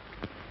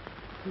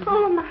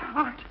 Oh, my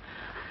heart.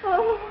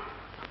 Oh.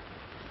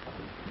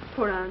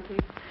 Poor Auntie.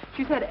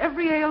 She's had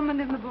every ailment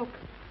in the book.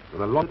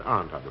 With a long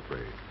aunt, I'm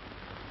afraid.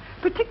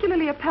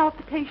 Particularly a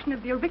palpitation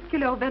of the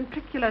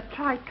auriculoventricular,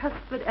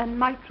 tricuspid, and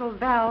mitral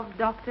valve,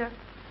 Doctor.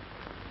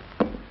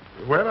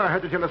 Well, I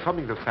had to tell her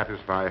something to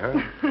satisfy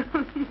her.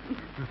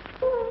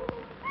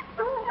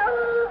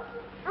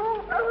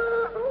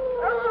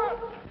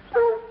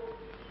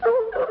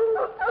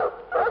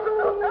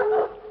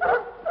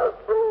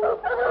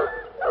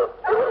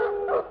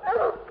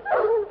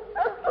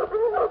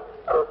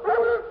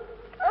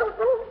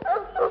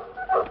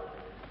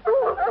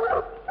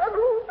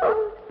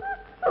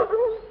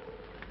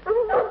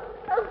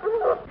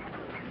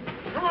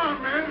 Come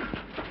on, men.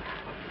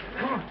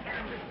 Come on.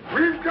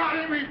 We've got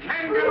him. He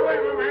can't get away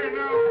from here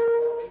now.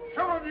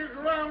 Some of you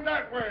go around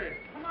that way.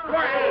 Go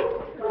ahead.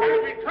 And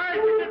if he tries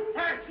to get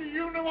past you,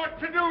 you know what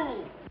to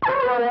do.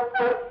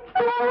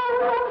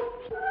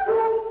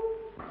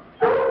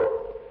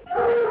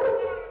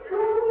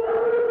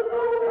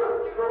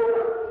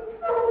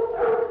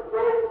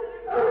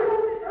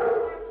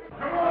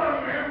 Come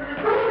on, men.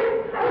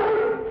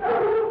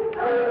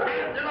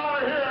 Get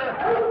out of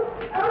here.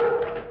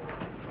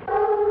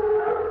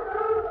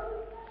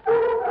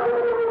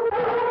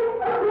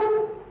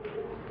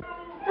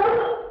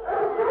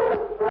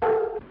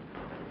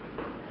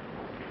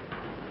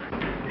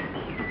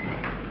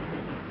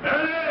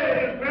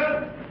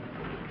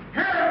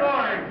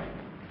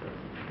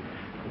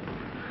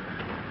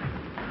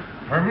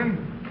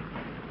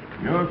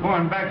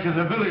 back to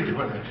the village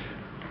with us.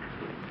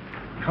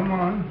 Come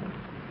on.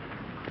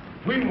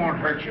 We won't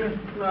hurt you.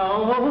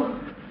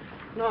 No,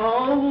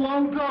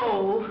 won't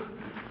go.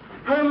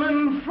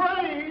 Herman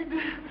afraid.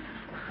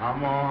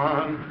 Come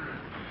on.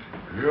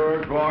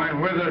 You're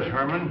going with us,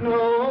 Herman.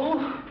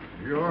 No.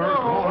 You're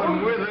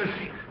going with us.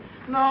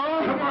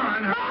 No. Come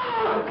on. No.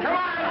 Come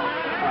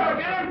on.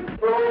 Get him.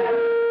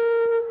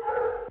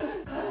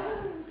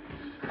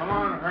 Come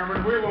on,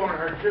 Herman. We won't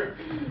hurt you.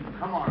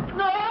 Come on.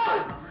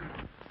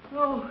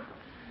 No.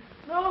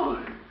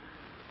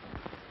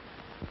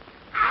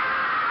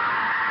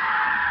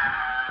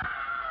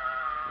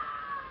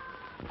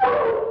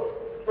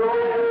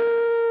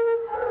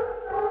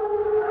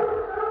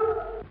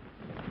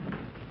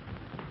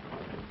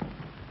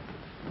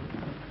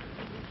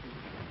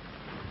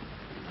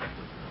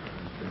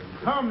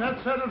 Come,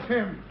 that settles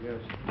him. Yes,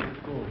 let's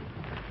go.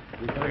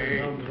 We got to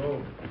down the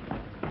road.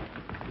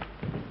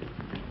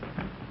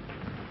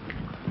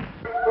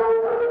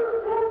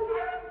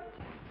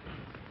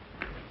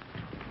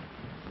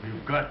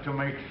 You've got to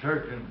make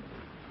certain.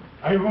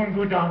 I won't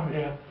go down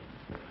there.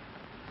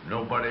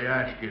 Nobody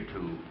asked you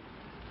to.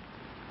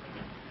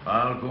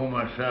 I'll go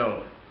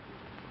myself.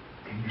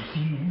 Can you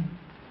see him?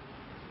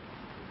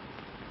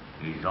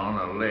 He's on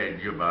a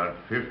ledge about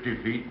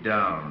 50 feet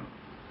down.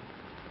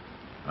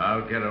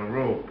 I'll get a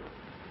rope.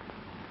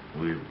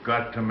 We've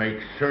got to make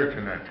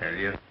certain, I tell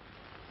you.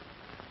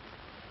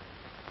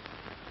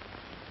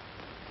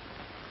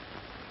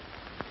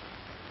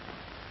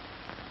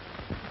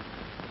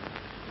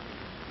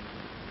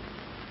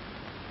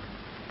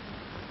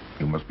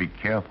 You must be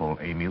careful,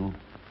 Emil.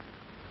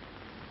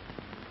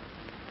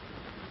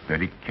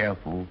 Very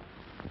careful.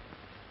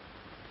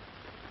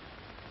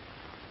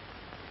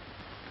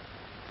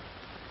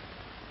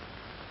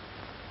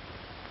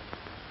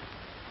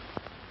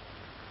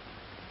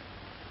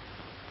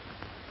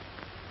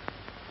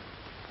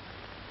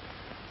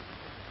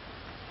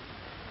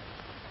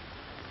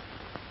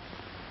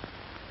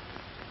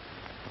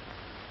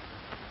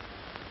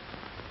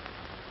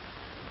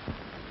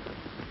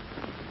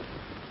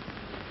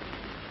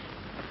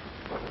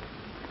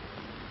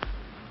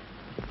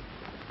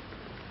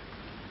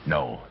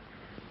 No.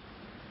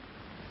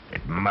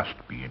 It must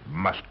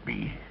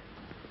be.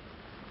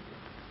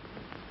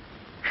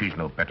 She's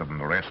no better than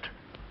the rest.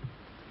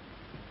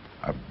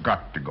 I've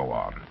got to go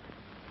on.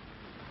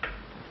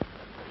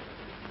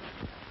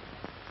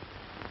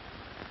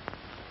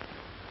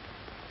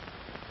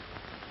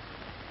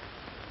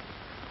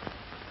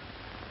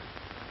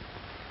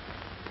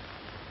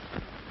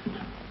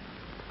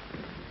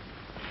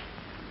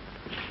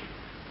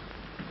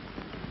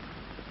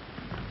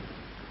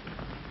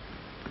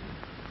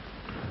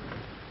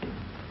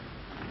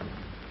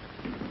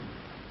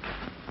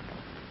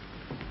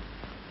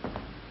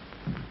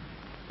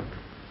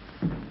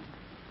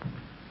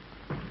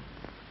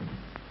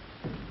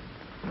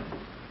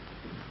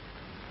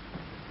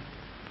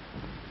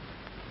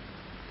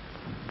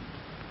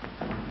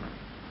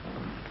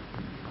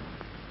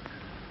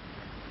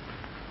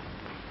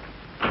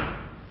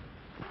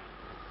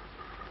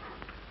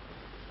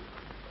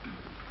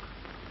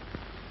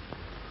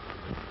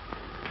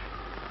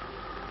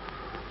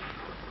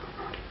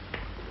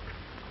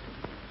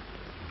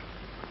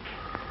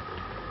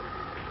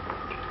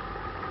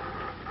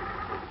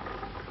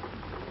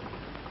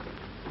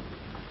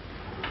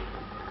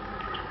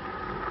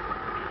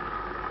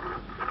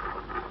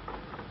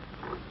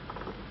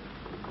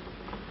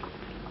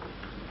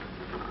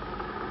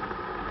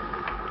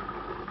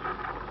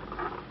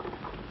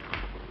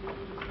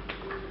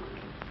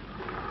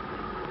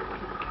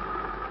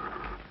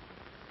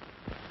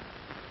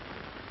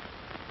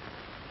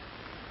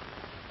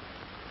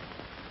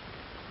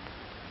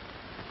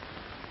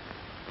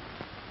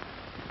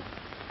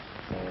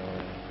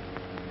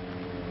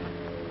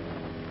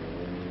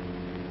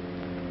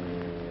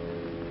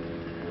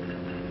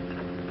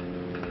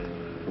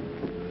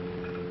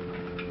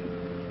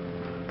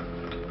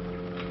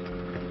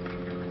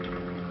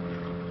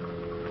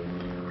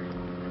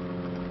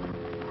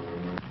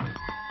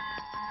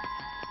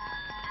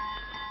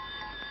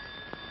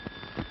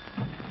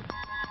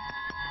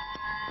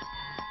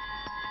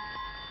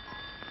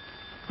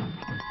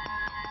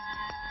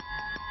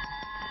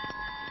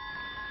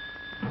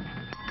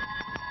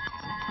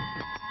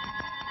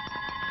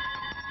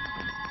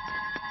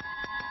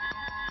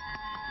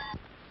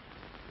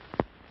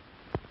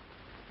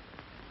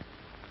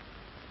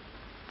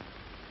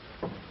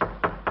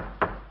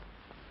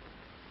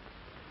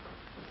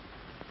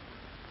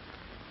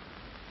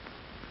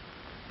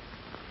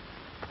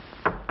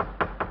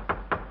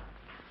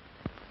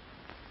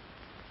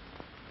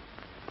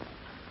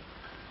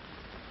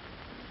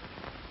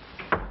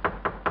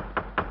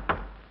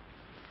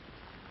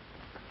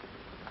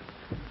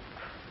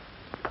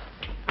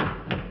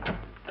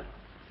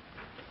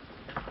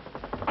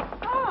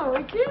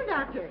 It's you,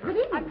 Doctor. Good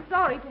evening. I'm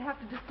sorry to have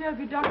to disturb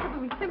you, Doctor,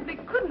 but we simply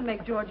couldn't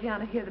make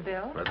Georgiana hear the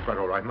bell. That's quite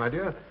all right, my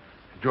dear.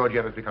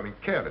 Georgiana's becoming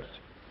careless.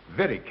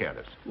 Very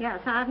careless.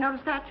 Yes, I've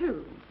noticed that,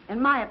 too.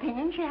 In my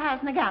opinion, she has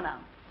Nagana.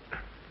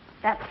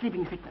 That's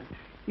sleeping sickness.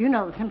 You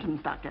know the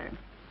symptoms, Doctor.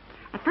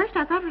 At first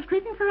I thought it was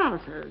creeping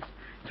paralysis,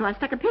 so I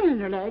stuck a pin in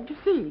her leg to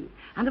see.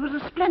 And there was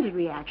a splendid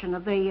reaction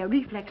of the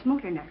reflex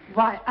motor nerve.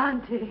 Why,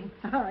 Auntie.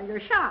 Oh,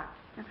 you're shocked.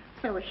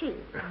 So was she.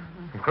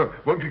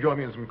 Won't you join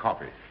me in some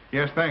coffee?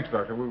 Yes, thanks,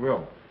 Doctor. We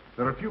will.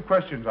 There are a few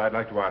questions I'd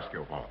like to ask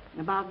you.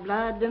 About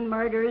blood and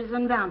murders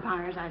and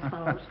vampires, I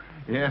suppose.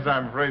 Yes,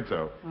 I'm afraid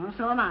so. Well,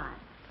 so am I.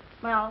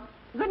 Well,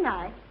 good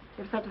night.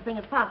 If such a thing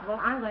is possible,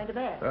 I'm going to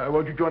bed.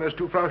 Won't you join us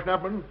too, Frau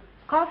Schnappmann?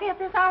 Coffee at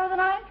this hour of the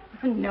night?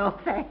 No,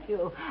 thank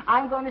you.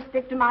 I'm going to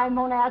stick to my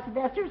monacid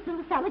ester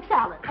salicylic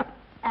salad.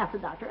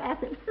 Acid, Doctor,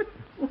 acid.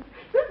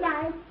 Good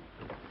night.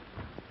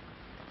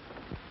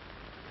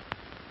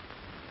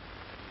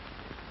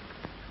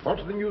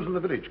 What's the news in the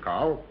village,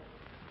 Karl?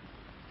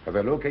 Have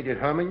they located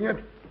Herman yet?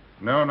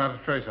 No, not a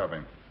trace of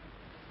him.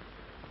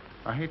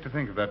 I hate to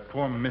think of that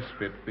poor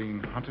misfit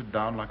being hunted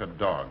down like a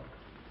dog.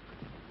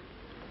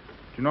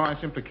 Do you know, I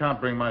simply can't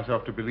bring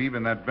myself to believe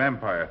in that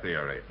vampire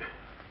theory.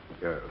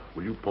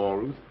 Will you pour,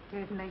 Ruth?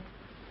 Certainly.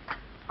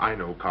 I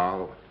know,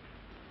 Karl.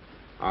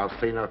 Our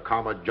saner,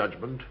 calmer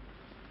judgment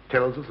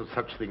tells us that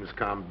such things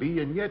can't be,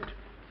 and yet,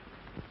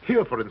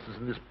 here, for instance,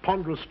 in this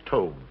ponderous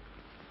tome,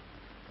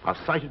 are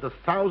cited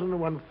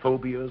 1,001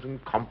 phobias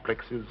and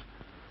complexes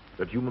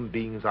that human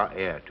beings are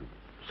heir to.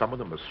 Some of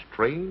them are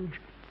strange,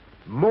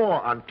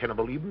 more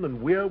untenable even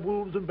than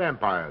werewolves and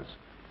vampires.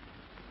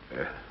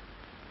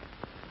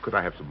 Could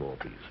I have some more,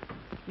 please?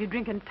 You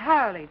drink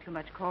entirely too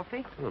much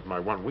coffee. Well, it's my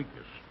one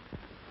weakness.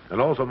 And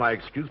also my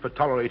excuse for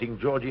tolerating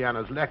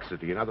Georgiana's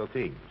laxity and other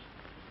things.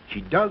 She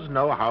does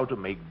know how to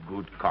make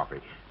good coffee.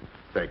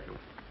 Thank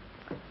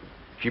you.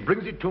 She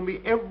brings it to me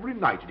every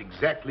night at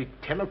exactly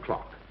 10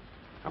 o'clock.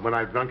 And when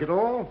I've drunk it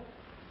all,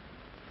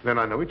 then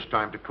I know it's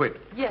time to quit.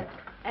 Yes,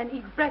 and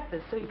eat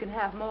breakfast so you can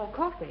have more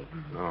coffee.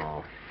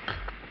 No.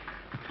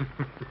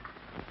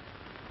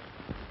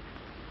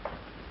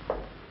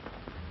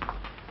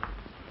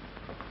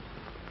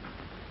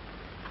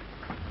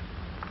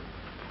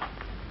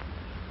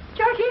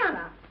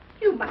 Georgiana,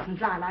 you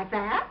mustn't lie like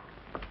that.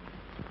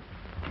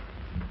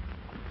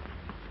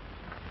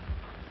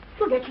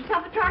 You'll get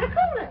yourself a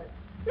torticolis.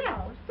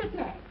 No, sit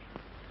next.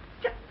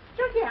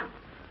 Georgiana.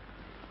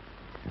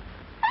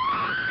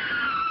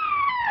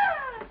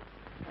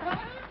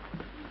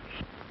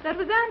 That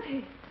was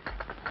Auntie.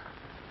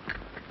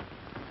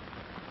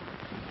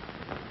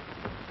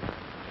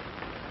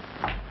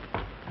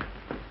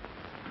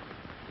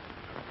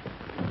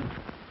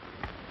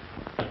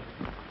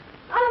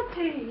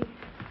 Auntie.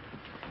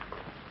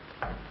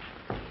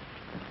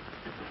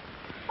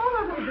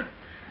 Oh,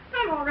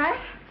 I'm all right.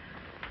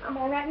 I'm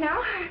all right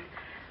now.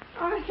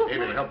 Oh, so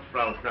Amy, help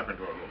Frau Schnappmann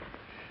to her room.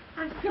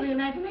 I'm silly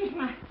imagination.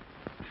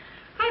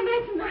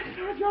 I imagine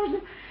myself,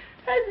 Georgia.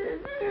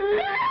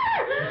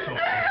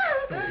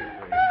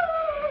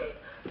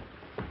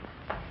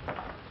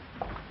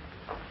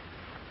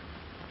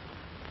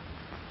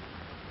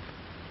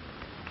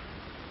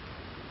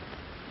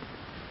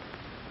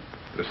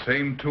 The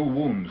same 2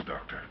 wounds,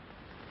 Doctor.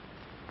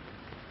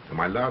 And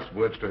my last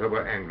words to her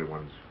were angry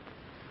ones.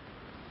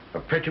 A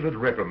petulant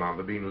reprimand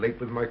for being late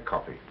with my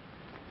coffee.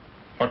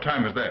 What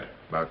time is that?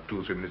 About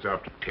 2 or 3 minutes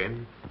after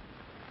 10.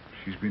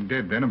 She's been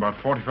dead then about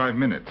 45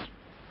 minutes.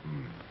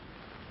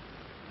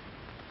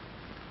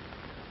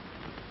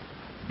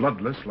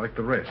 Bloodless like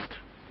the rest.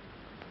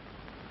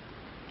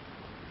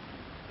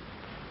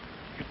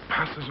 It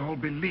passes all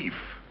belief.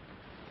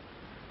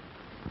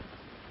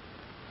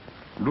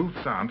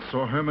 Ruth's aunt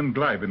saw Herman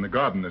Glieb in the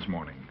garden this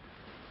morning.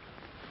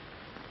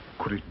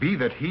 Could it be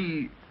that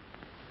he...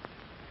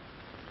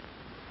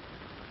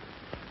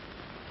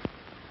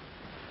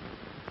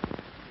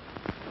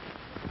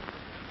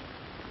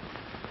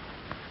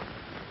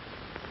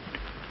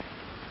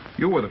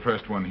 You were the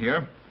first one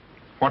here.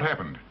 What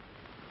happened?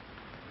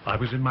 I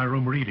was in my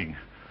room reading.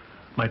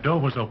 My door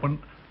was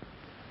open.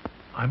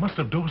 I must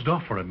have dozed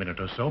off for a minute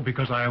or so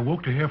because I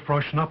awoke to hear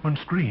Frau Schnappmann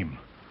scream.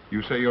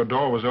 You say your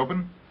door was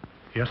open?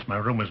 Yes, my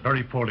room is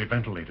very poorly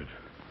ventilated.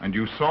 And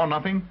you saw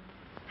nothing?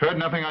 Heard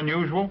nothing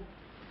unusual?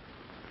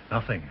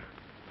 Nothing.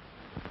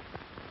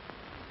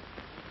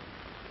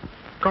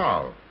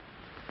 Karl,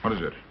 What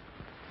is it?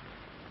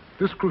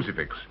 this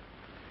crucifix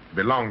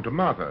belonged to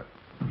Martha.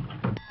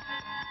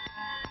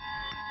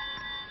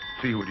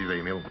 See who it is,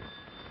 Emil.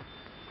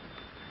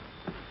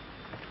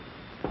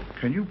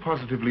 Can you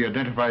positively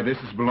identify this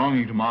as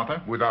belonging to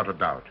Martha? Without a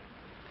doubt.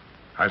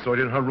 I saw it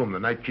in her room the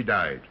night she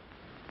died.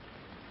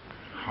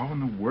 How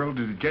in the world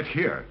did it get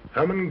here?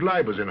 Herman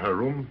Glieb was in her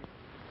room.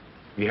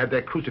 He had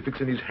that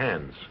crucifix in his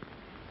hands.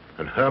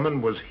 And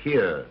Herman was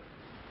here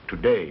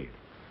today.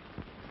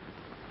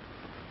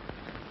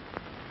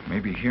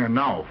 Maybe here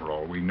now, for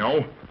all we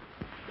know.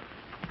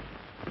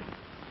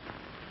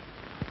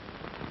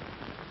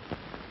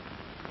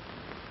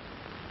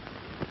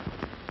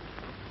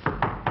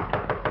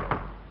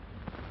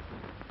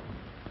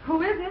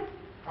 Who is it?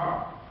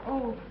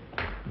 Oh,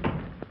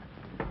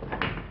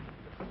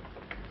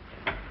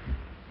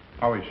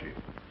 How is she?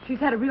 she's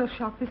had a real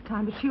shock this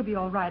time, but she'll be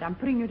all right. I'm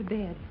putting her to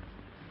bed.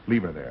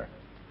 Leave her there.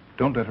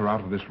 Don't let her out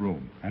of this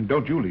room. And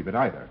don't you leave it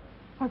either.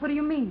 Well, what do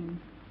you mean?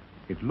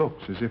 It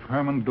looks as if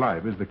Herman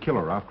Glieb is the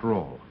killer after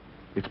all.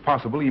 It's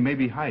possible he may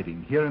be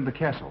hiding here in the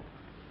castle.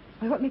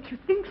 Well, what makes you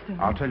think so?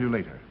 I'll tell you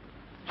later.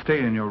 Stay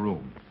in your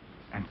room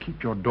and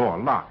keep your door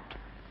locked.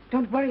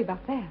 Don't worry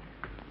about that.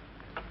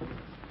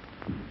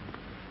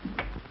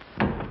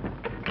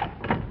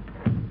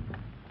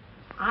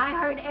 I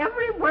heard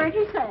every word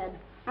he said,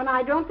 and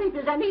I don't think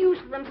there's any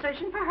use of them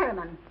searching for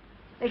Herman.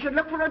 They should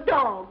look for a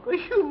dog, a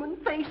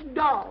human-faced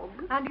dog.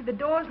 Andy, the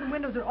doors and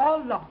windows are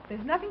all locked.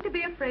 There's nothing to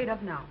be afraid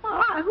of now.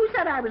 Well, who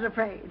said I was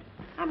afraid?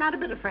 I'm not a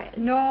bit afraid.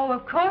 No,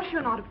 of course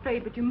you're not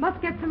afraid, but you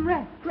must get some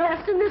rest.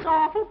 Rest in this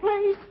awful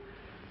place?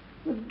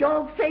 With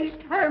dog-faced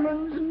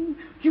Hermans and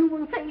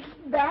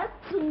human-faced bats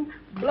and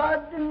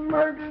blood and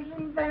murders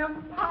and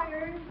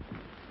vampires.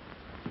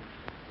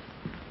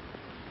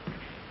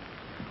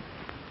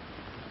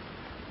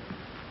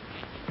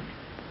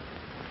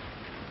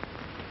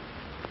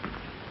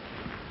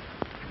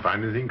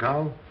 Find anything,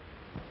 Karl?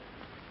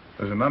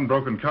 There's an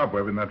unbroken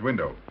cobweb in that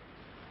window.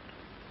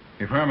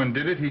 If Herman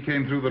did it, he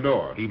came through the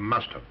door. He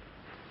must have.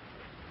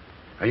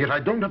 And yet I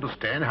don't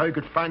understand how he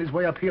could find his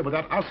way up here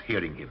without us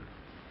hearing him.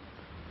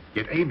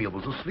 Yet Amy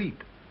was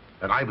asleep,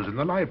 and I was in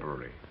the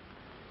library.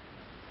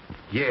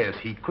 Yes,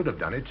 he could have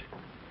done it.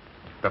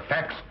 The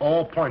facts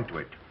all point to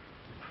it.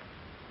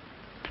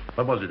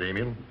 What was it,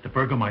 Emil? The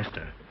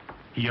Burgermeister.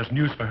 He has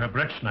news for Herr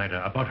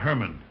Breettschneider about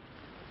Herman.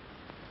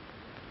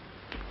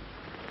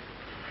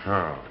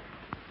 Oh.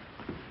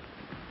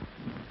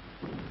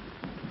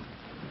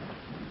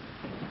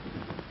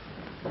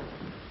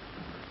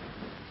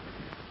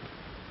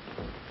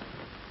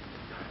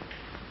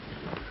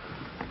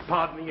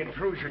 Pardon the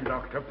intrusion,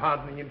 Doctor.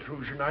 Pardon the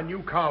intrusion. I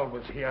knew Karl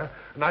was here,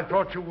 and I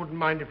thought you wouldn't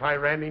mind if I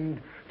ran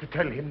in to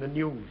tell him the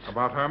news.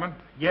 About Herman?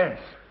 Yes.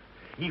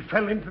 He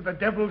fell into the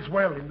Devil's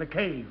Well in the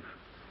cave.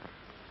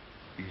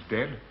 He's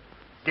dead?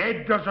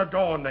 Dead as a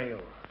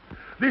doornail.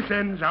 This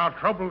ends our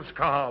troubles,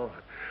 Karl.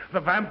 The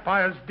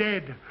vampire's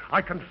dead.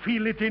 I can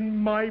feel it in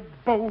my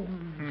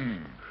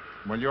bones.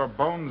 Well, your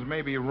bones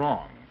may be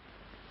wrong.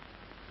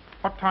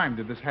 What time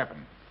did this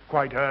happen?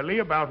 Quite early,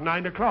 about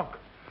 9 o'clock.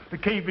 The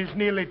cave is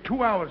nearly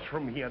 2 hours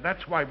from here.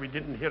 That's why we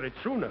didn't hear it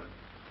sooner.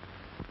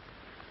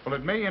 Well,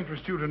 it may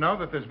interest you to know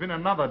that there's been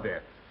another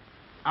death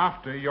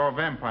after your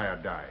vampire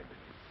died.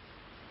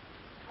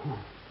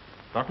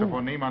 Dr.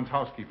 von Niemann's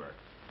housekeeper.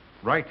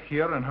 Right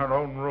here in her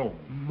own room.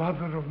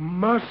 Mother of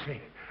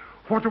mercy.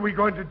 What are we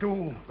going to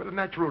do? But a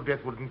natural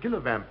death wouldn't kill a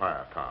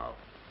vampire, Karl.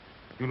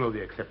 You know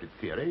the accepted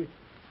theory.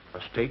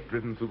 A stake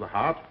driven through the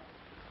heart.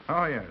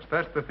 Oh, yes,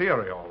 that's the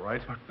theory, all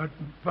right.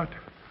 But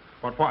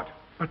what?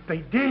 But they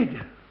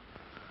did.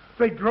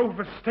 They drove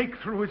a stake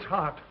through his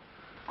heart.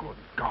 Good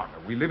God,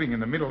 are we living in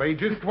the Middle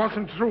Ages? It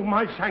wasn't through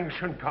my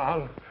sanction,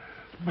 Karl.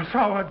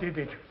 Basawa did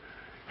it.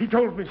 He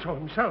told me so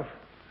himself.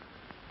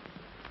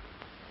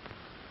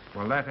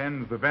 Well, that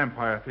ends the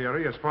vampire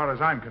theory as far as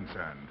I'm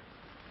concerned.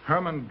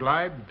 Herman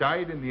Glieb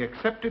died in the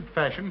accepted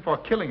fashion for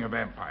killing a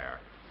vampire.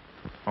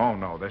 Oh,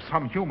 no, there's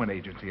some human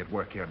agency at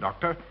work here,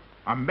 Doctor.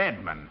 A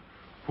madman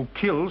who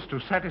kills to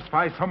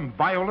satisfy some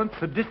violent,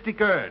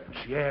 sadistic urge.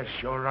 Yes,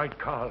 you're right,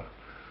 Karl.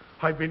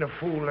 I've been a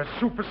fool, a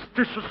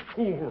superstitious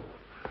fool.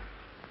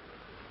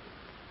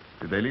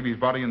 Did they leave his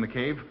body in the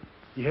cave?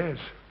 Yes.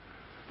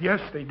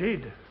 Yes, they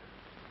did.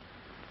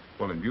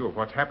 Well, in view of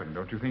what's happened,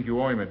 don't you think you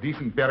owe him a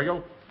decent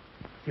burial?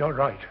 You're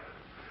right.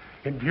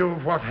 In view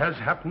of what has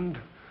happened,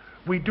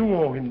 we do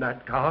owe him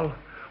that, Karl.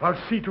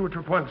 I'll see to it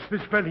at once,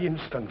 this very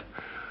instant.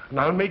 And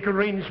I'll make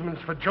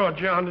arrangements for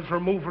Georgiana's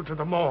removal to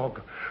the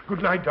morgue.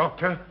 Good night,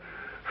 Doctor.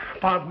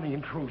 Pardon the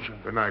intrusion.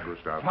 Good night,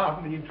 Gustav.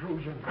 Pardon the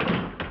intrusion.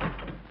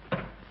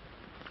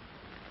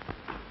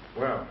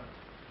 Well,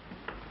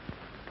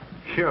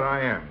 here I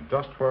am,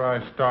 just where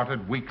I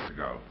started weeks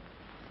ago.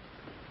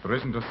 There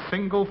isn't a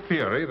single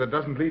theory that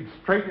doesn't lead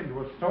straight into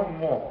a stone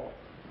wall.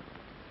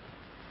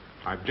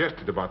 I've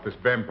jested about this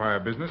vampire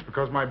business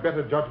because my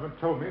better judgment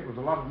told me it was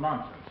a lot of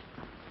nonsense.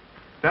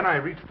 Then I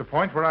reached the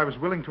point where I was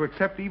willing to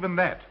accept even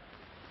that,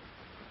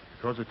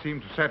 because it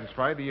seemed to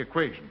satisfy the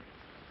equation.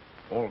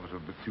 All of us are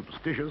a bit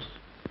superstitious.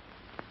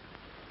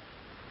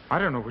 I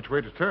don't know which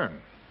way to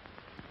turn,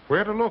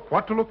 where to look,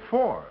 what to look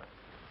for.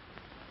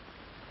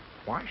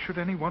 Why should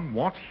anyone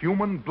want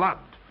human blood?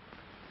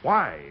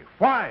 Why?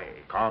 Why?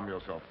 Calm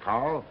yourself,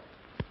 Karl.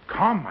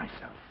 Calm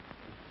myself.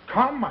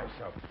 Calm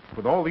myself.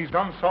 With all these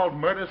unsolved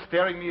murders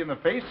staring me in the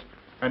face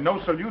and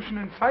no solution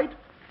in sight?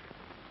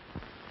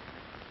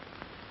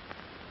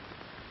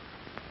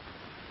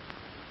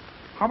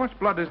 How much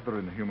blood is there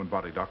in the human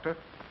body, Doctor?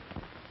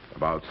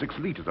 About 6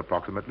 liters,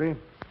 approximately.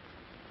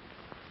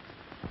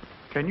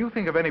 Can you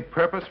think of any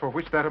purpose for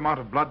which that amount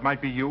of blood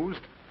might be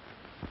used?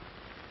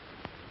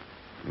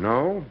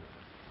 No.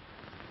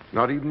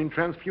 Not even in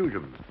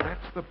transfusions.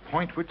 That's the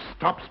point which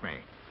stops me.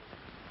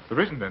 There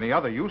isn't any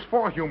other use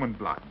for human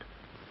blood.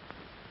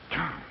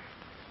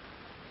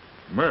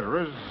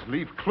 Murderers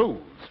leave clues.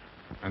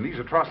 And these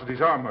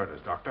atrocities are murders,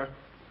 Doctor.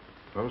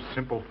 Those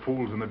simple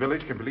fools in the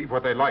village can believe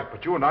what they like,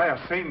 but you and I are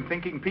sane,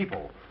 thinking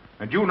people.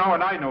 And you know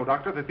and I know,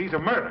 Doctor, that these are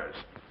murders.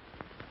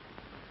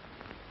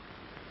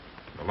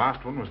 The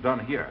last one was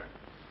done here.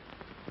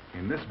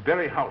 In this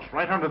very house,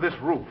 right under this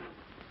roof.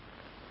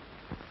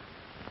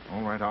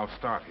 All right, I'll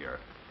start here.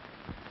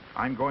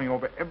 I'm going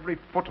over every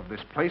foot of this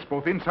place,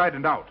 both inside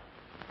and out.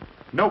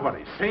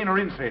 Nobody, sane or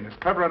insane, is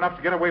clever enough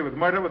to get away with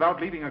murder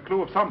without leaving a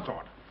clue of some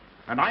sort.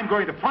 And I'm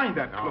going to find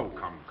that clue. Oh,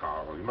 come,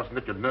 Carl. You mustn't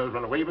let your nerves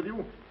run away with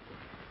you.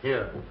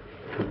 Here.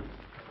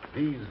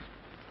 These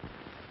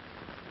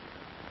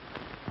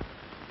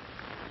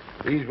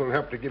will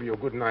help to give you a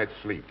good night's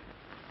sleep.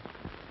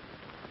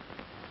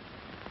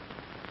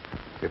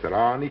 If there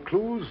are any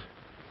clues,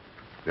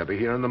 they'll be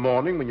here in the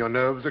morning when your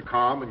nerves are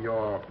calm and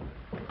your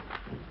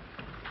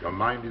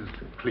mind is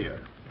clear.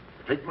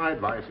 Take my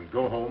advice and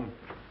go home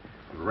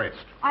and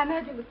rest. I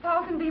imagine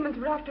 1,000 demons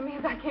were after me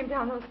as I came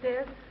down those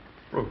stairs.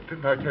 Ruth,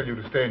 didn't I tell you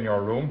to stay in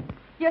your room?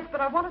 Yes,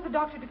 but I wanted the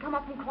doctor to come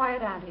up and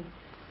quiet Auntie.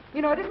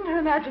 You know, it isn't her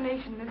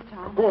imagination this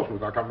time. Of course,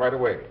 Ruth. I'll come right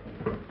away.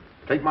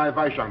 Take my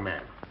advice, young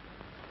man.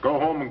 Go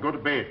home and go to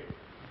bed.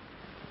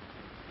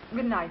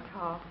 Good night,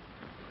 Carl.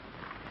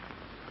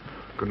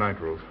 Good night,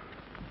 Ruth.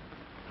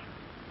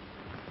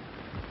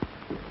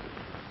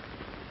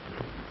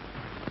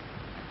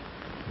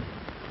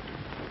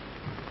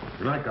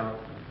 Good night, Carl.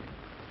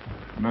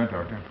 Good night,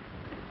 Doctor.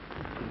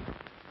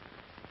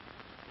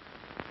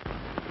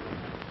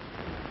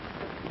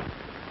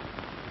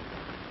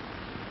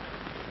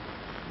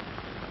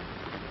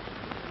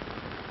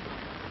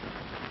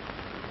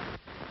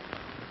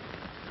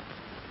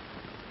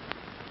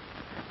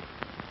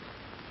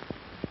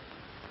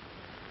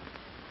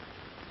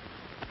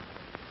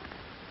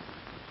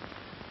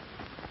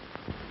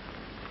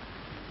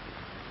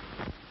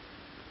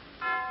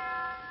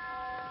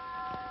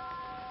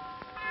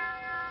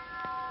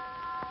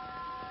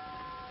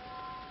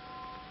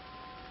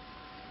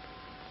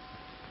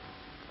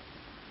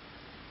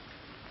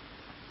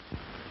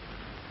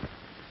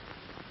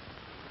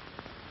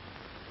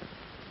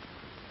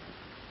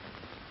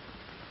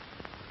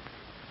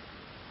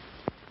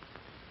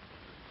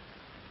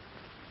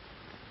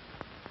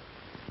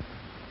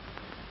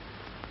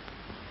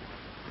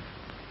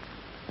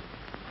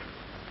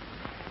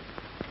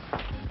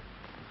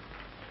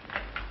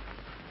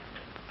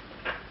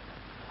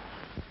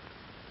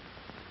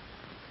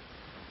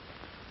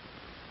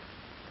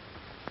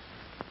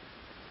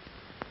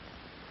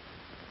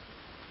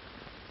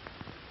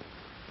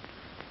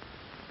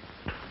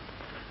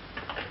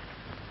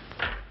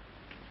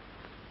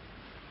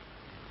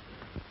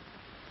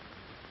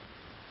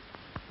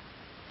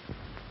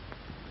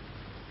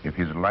 If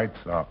his lights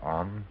are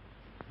on,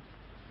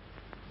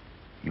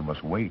 you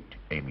must wait,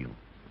 Emil.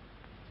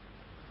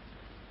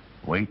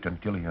 Wait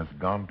until he has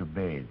gone to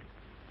bed.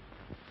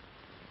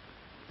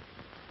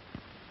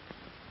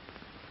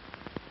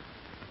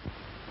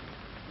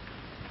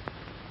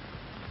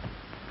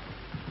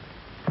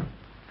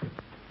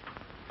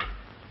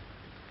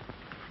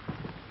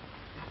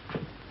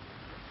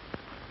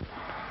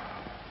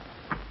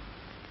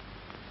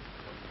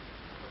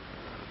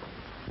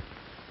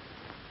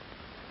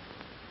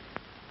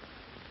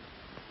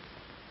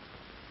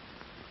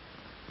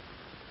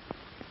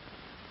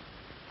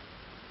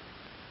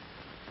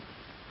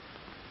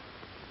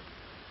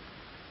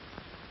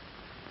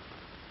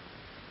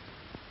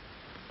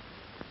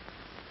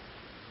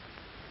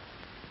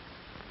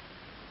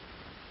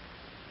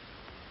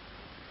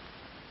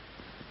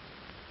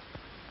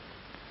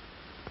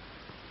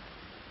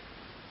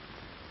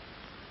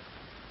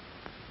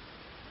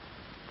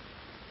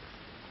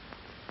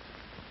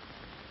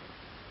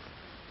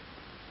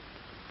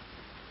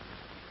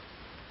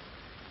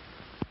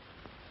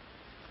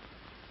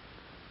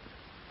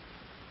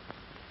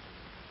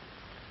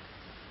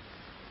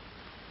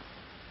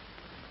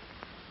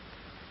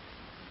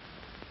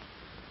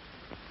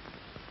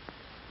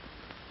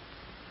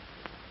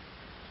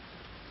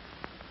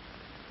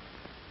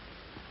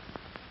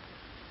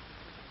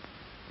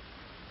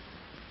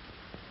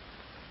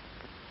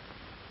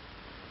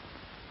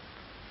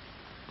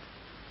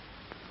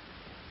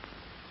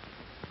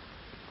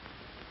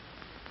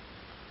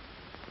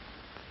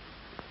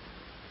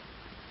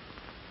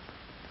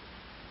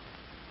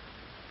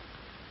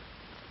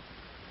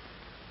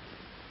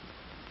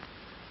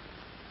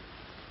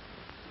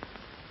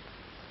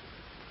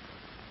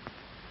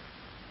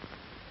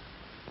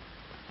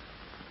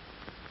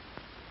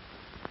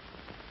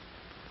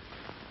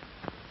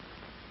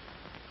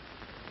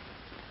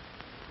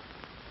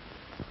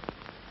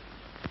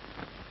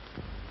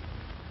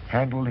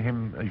 Handle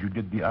him as you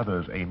did the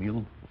others,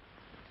 Emil.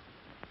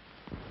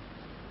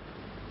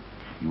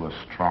 You are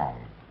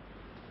strong.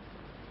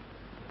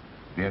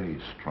 Very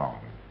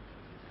strong.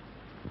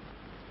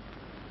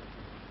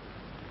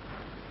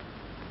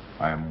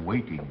 I am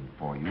waiting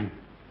for you.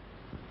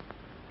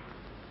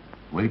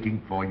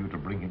 Waiting for you to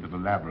bring him to the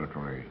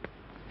laboratory.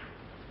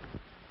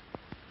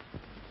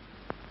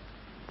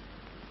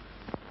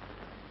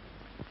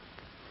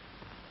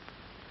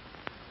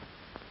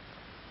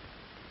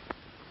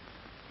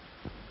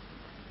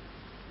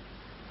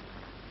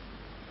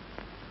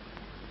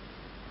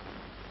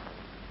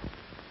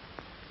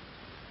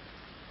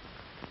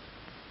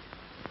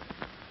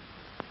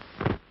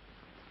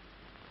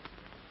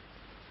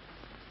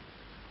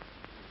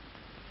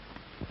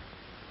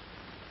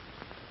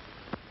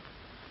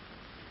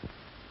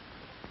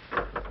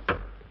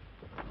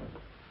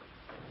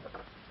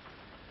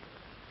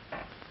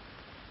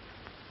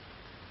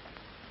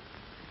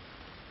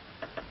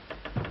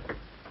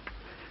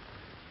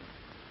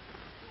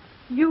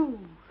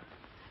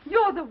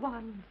 You're the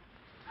one.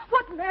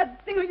 What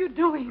mad thing are you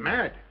doing?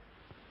 Mad?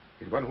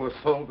 Is one who has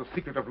solved the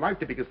secret of life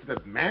to be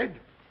considered mad?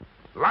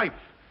 Life,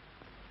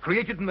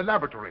 created in the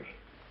laboratory.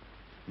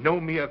 No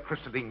mere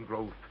crystalline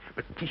growth,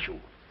 but tissue.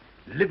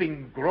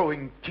 Living,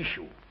 growing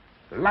tissue.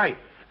 Life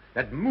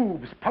that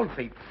moves,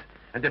 pulsates,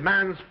 and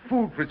demands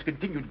food for its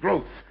continued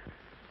growth.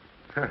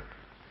 Huh.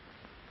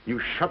 You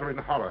shudder in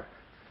horror.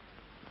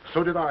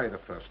 So did I the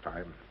first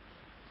time.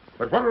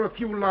 But what are a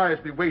few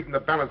lives be weighed in the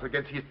balance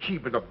against the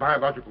achievement of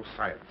biological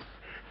science?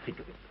 Think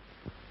of it.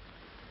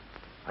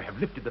 I have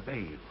lifted the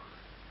veil.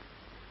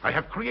 I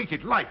have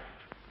created life.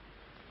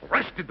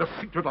 Wrested the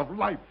secret of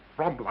life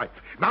from life.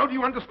 Now do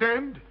you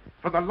understand?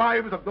 For the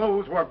lives of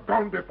those who have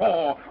gone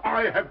before,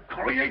 I have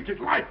created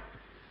life.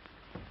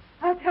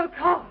 I'll tell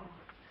Karl.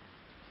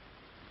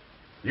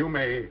 You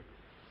may.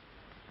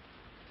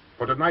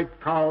 For tonight,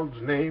 Karl's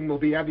name will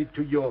be added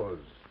to yours.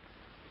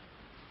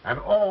 And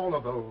all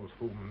of those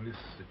whom this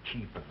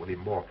achievement will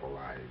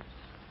immortalize.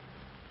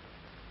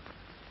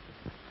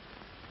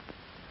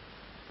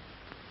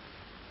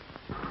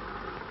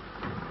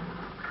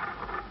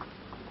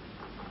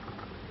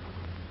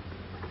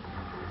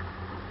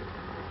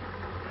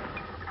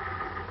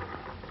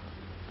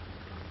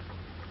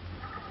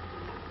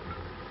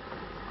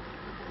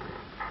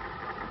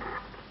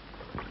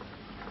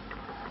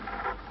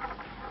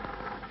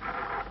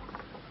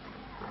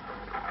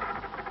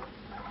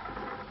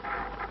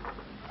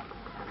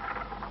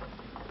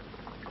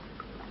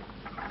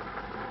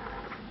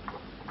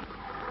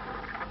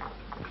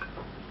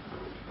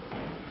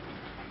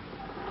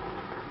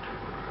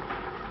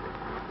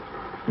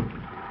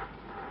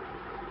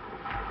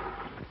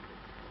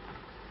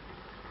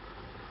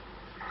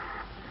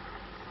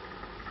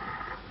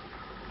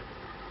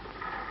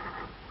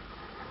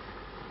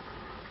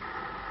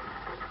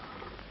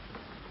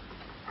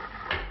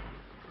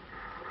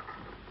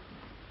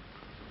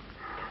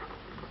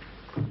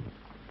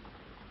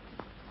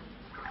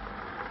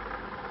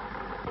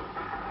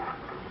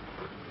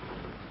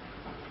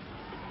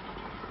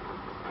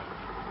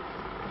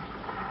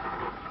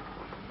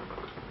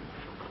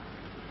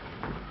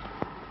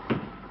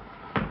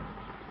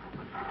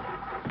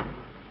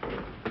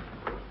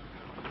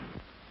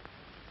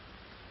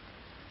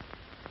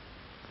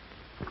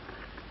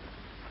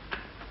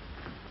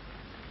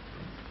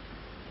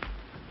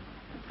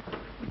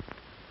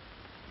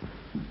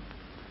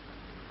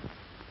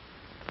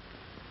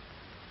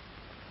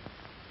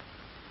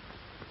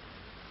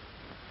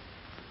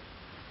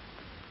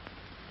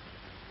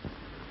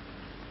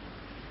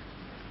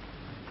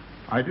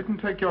 I didn't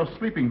take your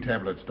sleeping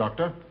tablets,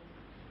 Doctor.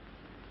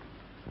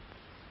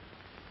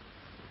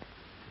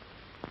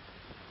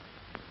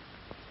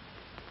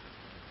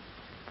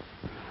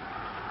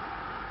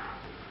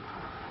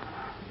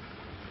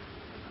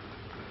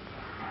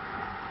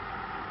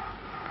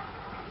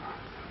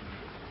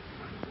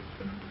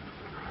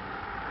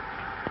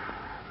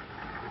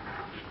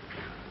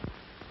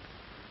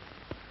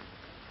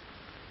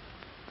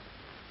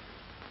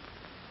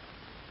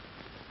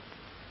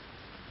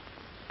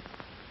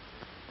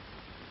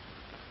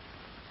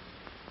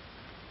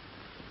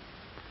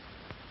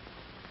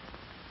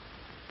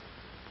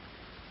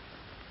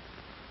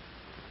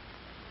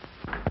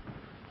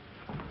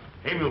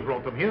 Emil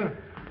brought them here.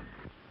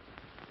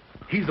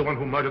 He's the one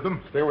who murdered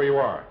them. Stay where you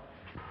are.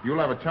 You'll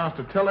have a chance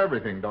to tell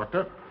everything,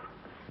 Doctor.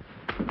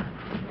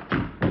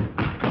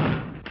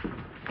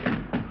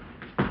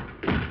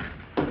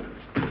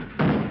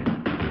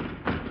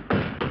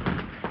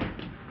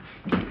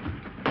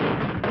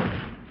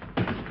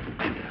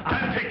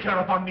 I'll take care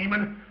of von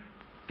Niemann.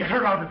 Get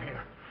her out of here.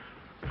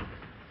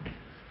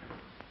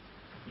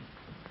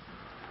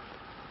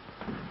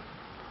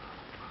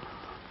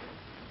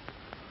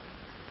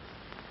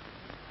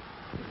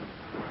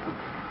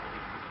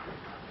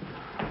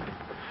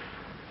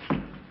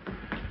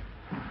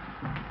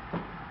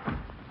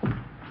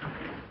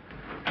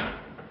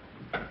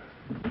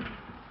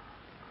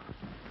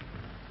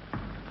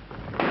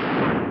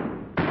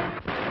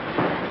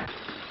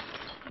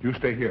 You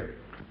stay here.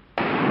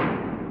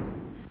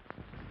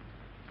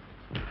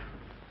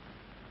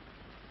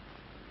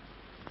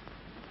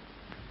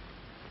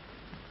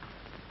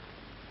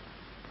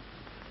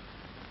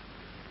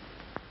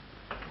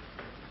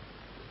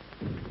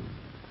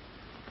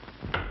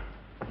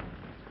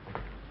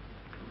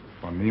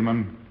 Von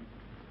Niemann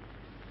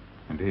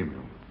and Emil.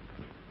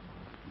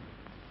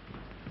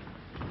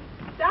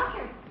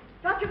 Doctor!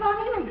 Dr. von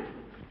Niemann!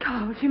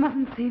 Karl, she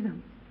mustn't see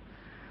them.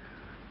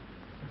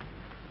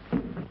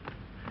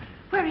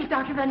 Where is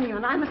Dr. von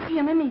Niemann? I must see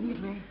him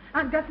immediately.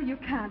 Aunt Gussie, you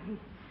can't.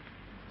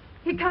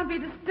 He can't be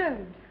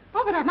disturbed.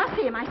 Oh, but I must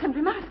see him. I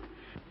simply must.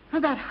 Oh,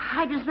 that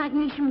hydrous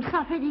magnesium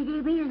sulfate he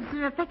gave me is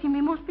affecting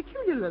me most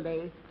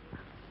peculiarly.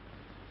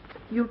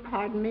 You'll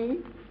pardon me?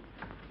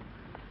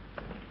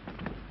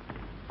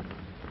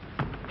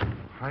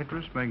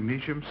 Hydrous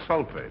magnesium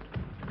sulfate.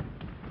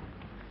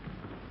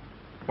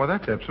 Well,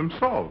 that's Epsom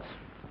salts.